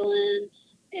to Wendelin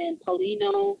and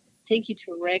Paulino. Thank you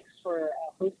to Rex for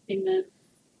hosting this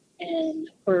and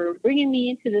for bringing me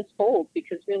into this fold,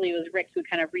 because really it was Rex who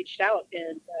kind of reached out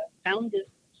and found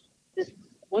this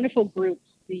wonderful group,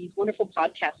 these wonderful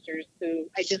podcasters who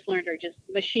I just learned are just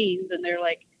machines, and they're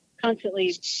like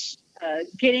constantly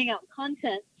getting out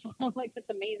content. So I'm like, that's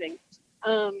amazing.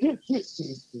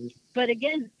 But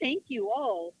again, thank you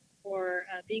all for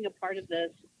being a part of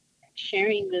this,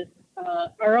 sharing this,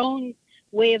 our own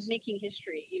way of making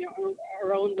history, you know,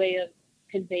 our own way of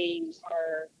conveying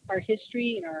our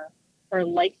history and our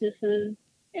likenesses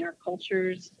and our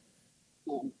cultures.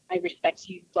 I respect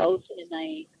you both, and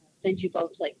I send you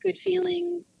both like good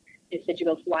feelings. I send you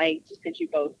both light. I send you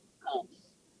both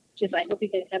just, I hope you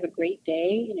guys have a great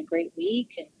day and a great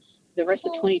week, and the rest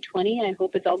of 2020. I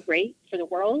hope it's all great for the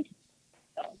world.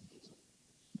 So,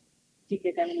 do you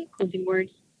guys have any closing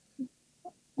words?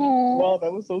 oh, Wow,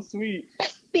 that was so sweet.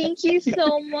 thank you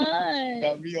so much.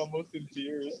 Got me almost in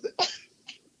tears.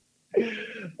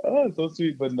 Oh, so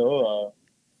sweet. But no,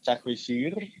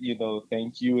 Chakwishir, you know,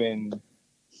 thank you in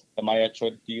the Maya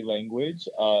Chorti language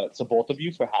to both of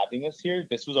you for having us here.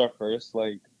 This was our first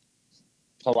like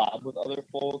collab with other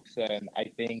folks, and I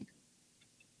think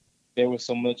there was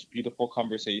so much beautiful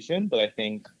conversation, but I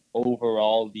think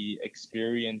overall the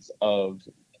experience of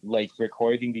like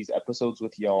recording these episodes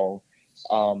with y'all,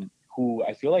 who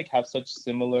I feel like have such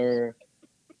similar,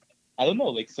 I don't know,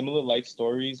 like similar life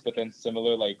stories, but then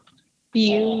similar like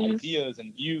Views ideas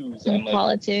and views and and like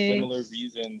politics. similar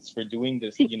reasons for doing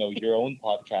this, you know, your own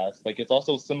podcast. Like it's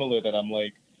also similar that I'm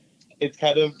like, it's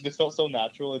kind of, this felt so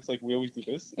natural. It's like we always do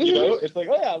this, you know? It's like,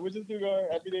 oh yeah, we're just doing our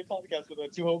everyday podcast with our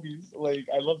two homies. Like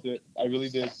I loved it. I really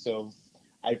did. So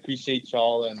I appreciate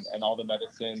y'all and all the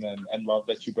medicine and love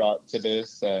that you brought to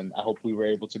this. And I hope we were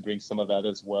able to bring some of that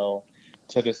as well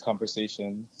to this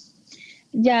conversation.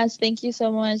 Yes, thank you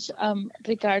so much,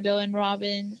 Ricardo and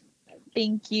Robin.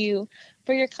 Thank you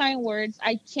for your kind words.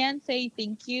 I can't say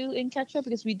thank you in Quechua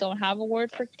because we don't have a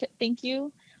word for thank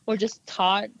you. We're just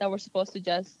taught that we're supposed to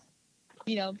just,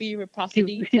 you know, be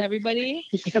reciprocity to everybody.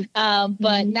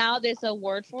 But now there's a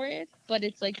word for it, but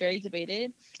it's like very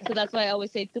debated. So that's why I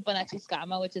always say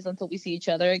tupanachiscama, which is until we see each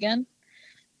other again.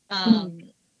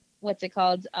 What's it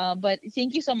called? But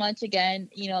thank you so much again.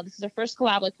 You know, this is our first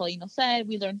collab, like Paulino said.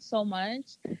 We learned so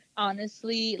much.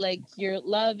 Honestly, like your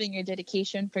love and your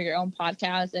dedication for your own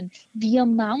podcast and the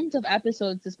amount of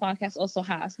episodes this podcast also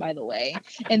has, by the way,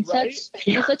 and Right?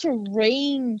 such a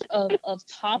range of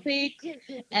topics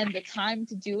and the time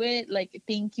to do it. Like,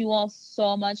 thank you all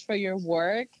so much for your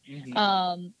work.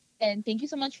 And thank you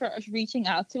so much for reaching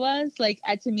out to us. Like,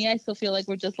 to me, I still feel like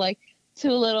we're just like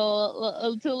two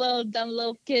little dumb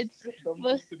little kids. Dumb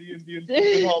city Indians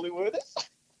in Hollywood.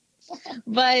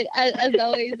 But as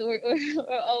always, we're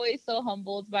always so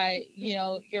humbled by, you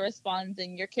know, your response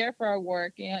and your care for our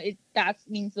work. You know, that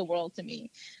means the world to me.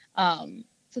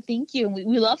 So thank you. We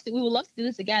would love to do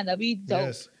this again. That'd be dope.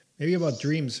 Yes. Maybe about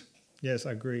dreams. Yes,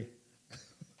 I agree.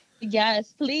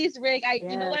 Yes, please, Rick.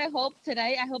 You know Yes. what I hope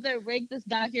today? I hope that Rick does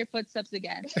not hear footsteps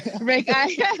again. Rick,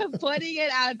 I am putting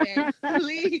it out there.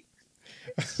 Please.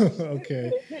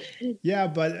 Okay. Yeah,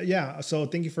 but yeah. So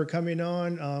thank you for coming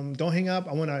on. Don't hang up.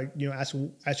 I want to,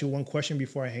 ask you one question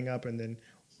before I hang up, and then,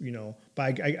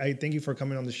 but I thank you for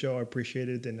coming on the show. I appreciate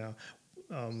it, and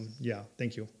yeah,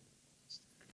 thank you.